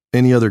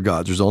any other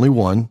gods. There's only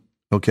one,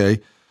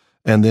 okay?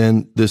 And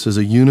then this is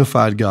a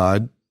unified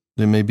God.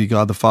 There may be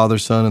God the Father,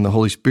 Son, and the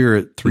Holy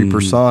Spirit, three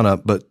persona,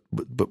 but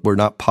we're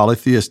not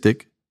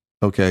polytheistic,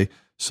 okay?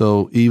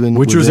 So even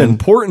which was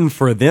important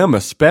for them,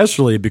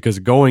 especially because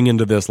going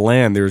into this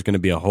land, there's going to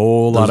be a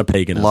whole lot of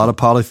paganism, a lot of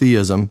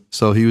polytheism.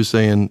 So he was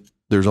saying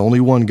there's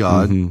only one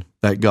God.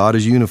 That God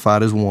is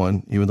unified as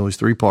one, even though he's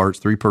three parts,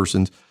 three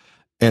persons.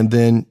 And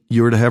then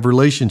you're to have a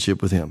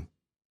relationship with him.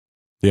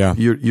 Yeah,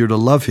 you're to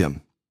love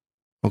him,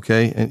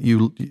 okay? And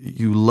you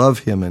love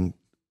him and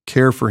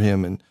care for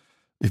him. And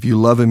if you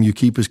love him, you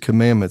keep his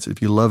commandments.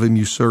 If you love him,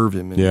 you serve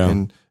him.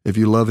 And if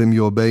you love him,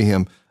 you obey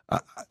him.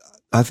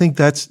 I think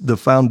that's the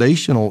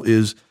foundational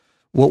is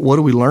what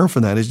do we learn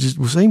from that? It's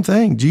just the same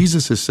thing.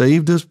 Jesus has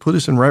saved us, put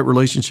us in right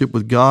relationship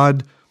with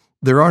God.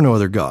 There are no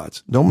other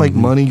gods. Don't make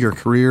money, your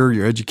career,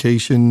 your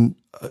education,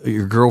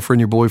 your girlfriend,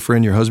 your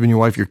boyfriend, your husband, your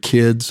wife, your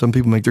kids. Some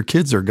people make their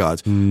kids their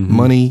gods.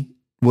 Money,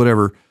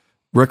 whatever,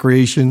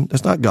 recreation,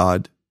 that's not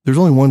God. There's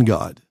only one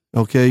God,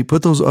 okay?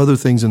 Put those other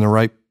things in the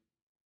right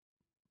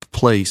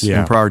place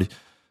and priority.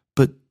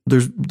 But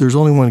there's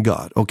only one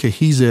God, okay?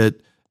 He's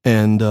it,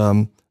 and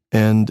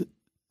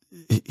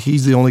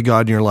he's the only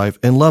God in your life,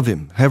 and love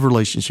him. Have a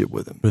relationship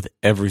with him. With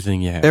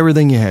everything you have.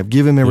 Everything you have.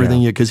 Give him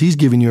everything because he's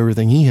giving you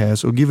everything he has,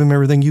 so give him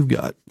everything you've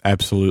got.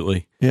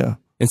 Absolutely. Yeah.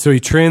 And so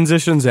he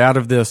transitions out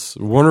of this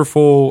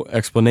wonderful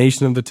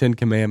explanation of the 10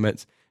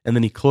 Commandments, and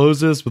then he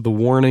closes with the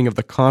warning of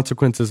the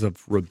consequences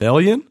of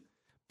rebellion,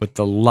 but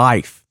the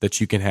life that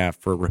you can have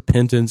for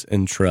repentance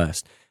and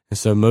trust. And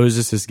so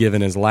Moses is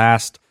given his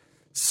last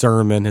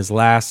sermon, his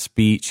last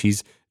speech.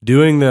 He's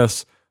doing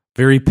this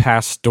very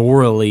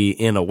pastorally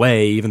in a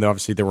way, even though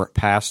obviously there weren't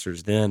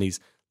pastors then. He's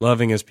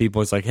loving his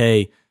people. It's like,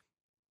 hey,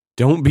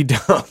 don't be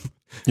dumb.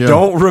 Yeah.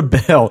 Don't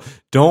rebel.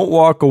 Don't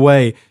walk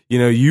away.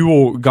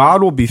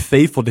 God will be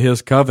faithful to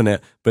his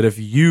covenant, but if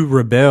you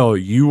rebel,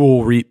 you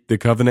will reap the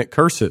covenant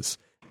curses.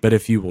 But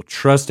if you will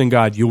trust in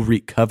God, you'll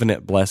reap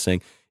covenant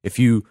blessing. If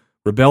you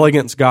rebel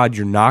against God,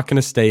 you're not going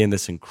to stay in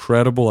this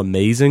incredible,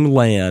 amazing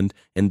land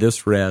and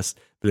this rest.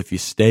 But if you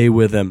stay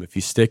with him, if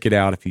you stick it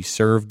out, if you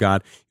serve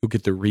God, you'll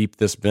get to reap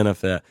this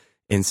benefit.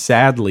 And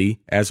sadly,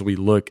 as we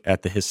look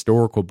at the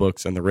historical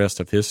books and the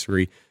rest of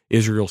history,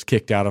 Israel's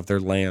kicked out of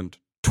their land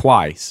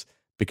twice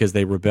because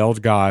they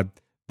rebelled God.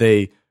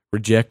 They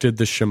rejected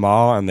the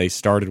Shema and they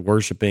started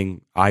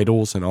worshiping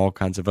idols and all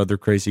kinds of other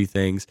crazy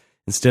things.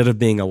 Instead of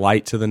being a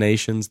light to the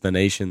nations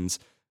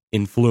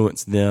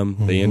influenced them.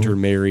 They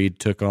intermarried,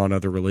 took on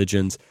other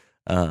religions,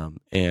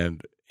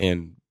 and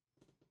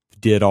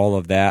did all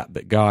of that.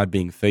 But God,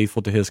 being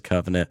faithful to his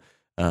covenant,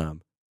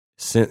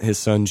 sent his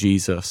son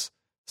Jesus,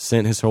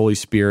 sent his Holy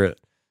Spirit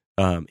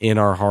in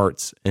our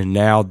hearts, and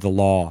now the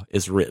law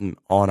is written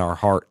on our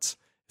hearts.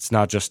 It's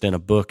not just in a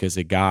book as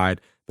a guide,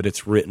 but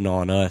it's written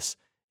on us.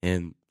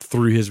 And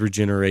through his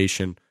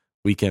regeneration,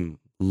 we can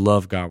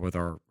love God with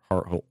our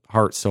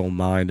heart, soul,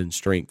 mind, and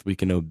strength. We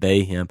can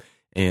obey him,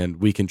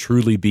 and we can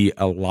truly be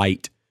a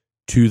light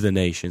to the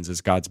nations as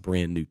God's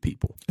brand new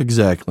people.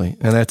 Exactly.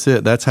 And that's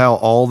it. That's how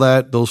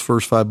those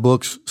first 5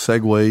 books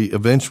segue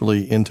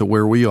eventually into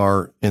where we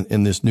are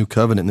in this new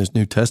covenant, in this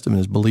New Testament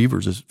as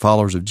believers, as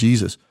followers of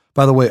Jesus.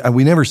 By the way,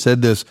 we never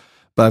said this,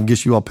 but I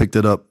guess you all picked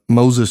it up.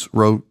 Moses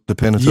wrote the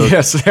Pentateuch.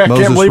 Yes, I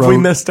can't believe we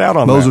missed out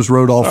on Moses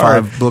wrote all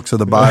 5 books of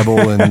the Bible,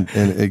 and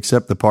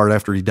except the part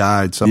after he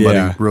died,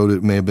 somebody wrote it.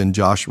 It may have been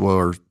Joshua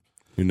or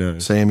who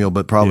knows? Samuel,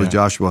 but probably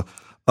Joshua.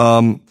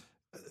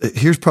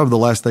 Here's probably the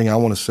last thing I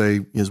want to say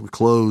as we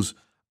close.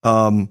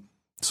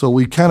 So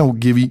we kind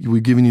of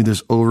we've given you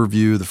this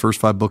overview of the first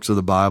 5 books of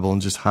the Bible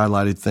and just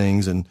highlighted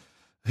things.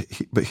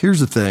 But here's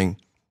the thing,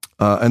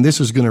 and this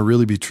is going to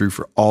really be true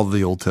for all of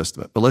the Old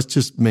Testament, but let's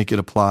just make it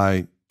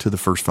apply to the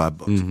first 5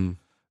 books.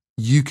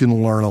 You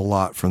can learn a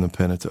lot from the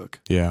Pentateuch.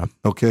 Yeah.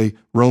 Okay.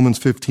 Romans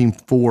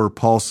 15:4,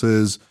 Paul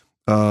says,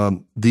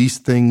 these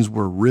things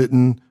were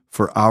written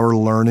for our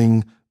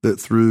learning, that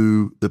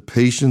through the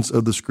patience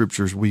of the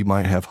scriptures we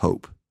might have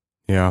hope.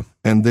 Yeah.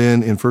 And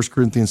then in 1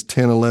 Corinthians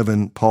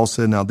 10:11, Paul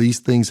said, now these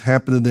things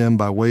happened to them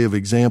by way of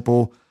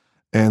example,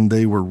 and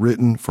they were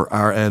written for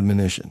our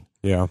admonition.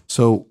 Yeah.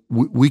 So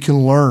we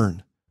can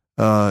learn.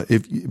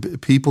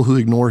 If people who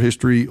ignore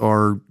history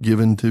are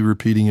given to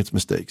repeating its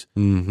mistakes.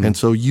 And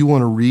so you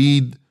want to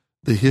read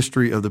the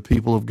history of the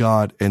people of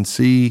God and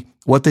see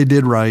what they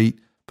did right,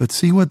 but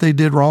see what they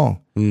did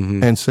wrong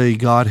and say,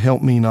 God,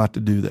 help me not to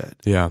do that.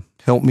 Yeah.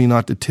 Help me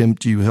not to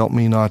tempt you. Help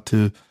me not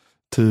to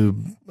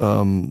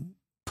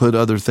put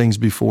other things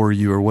before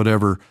you or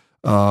whatever.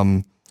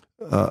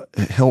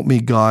 Help me,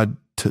 God,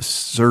 to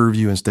serve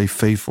you and stay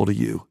faithful to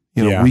you.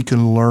 Yeah. We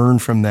can learn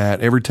from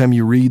that. Every time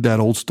you read that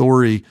old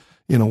story,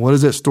 what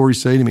does that story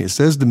say to me? It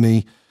says to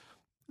me,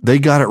 they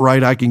got it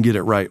right, I can get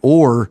it right.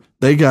 Or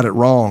they got it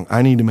wrong,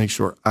 I need to make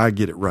sure I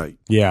get it right.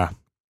 Yeah.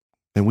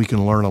 And we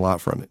can learn a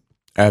lot from it.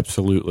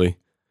 Absolutely.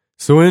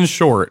 So in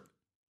short,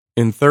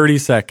 in 30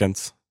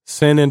 seconds,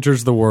 sin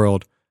enters the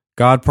world.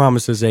 God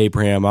promises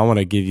Abraham, I want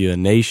to give you a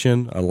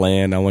nation, a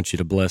land. I want you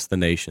to bless the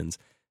nations.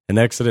 In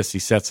Exodus, he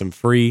sets them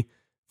free,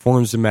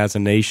 forms them as a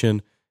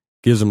nation,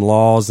 gives them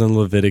laws in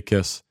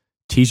Leviticus,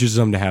 teaches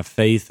them to have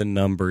faith in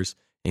Numbers,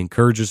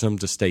 encourages them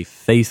to stay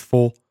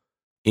faithful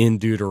in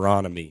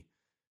Deuteronomy.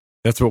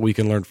 That's what we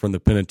can learn from the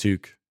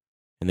Pentateuch.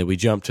 And then we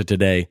jump to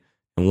today.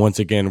 And once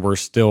again, we're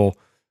still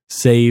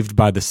saved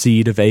by the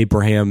seed of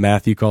Abraham.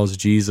 Matthew calls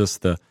Jesus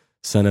the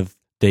son of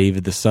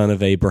David, the son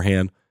of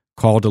Abraham,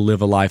 called to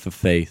live a life of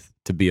faith,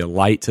 to be a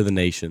light to the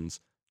nations,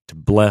 to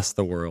bless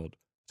the world,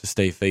 to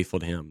stay faithful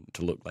to him,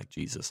 to look like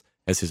Jesus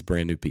as his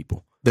brand new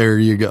people. There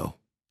you go.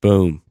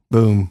 Boom.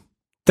 Boom.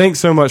 Thanks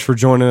so much for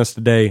joining us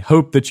today.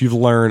 Hope that you've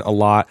learned a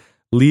lot.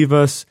 Leave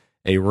us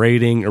a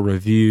rating, a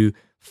review.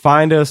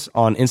 Find us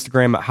on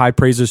Instagram at High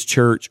Praises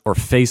Church or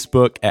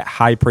Facebook at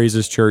High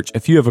Praises Church.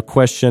 If you have a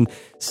question,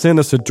 send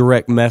us a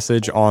direct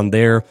message on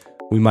there.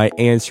 We might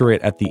answer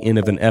it at the end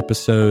of an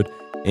episode,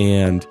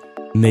 and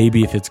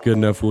maybe if it's good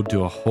enough, we'll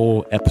do a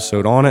whole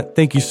episode on it.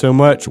 Thank you so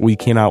much. We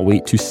cannot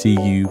wait to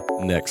see you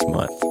next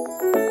month.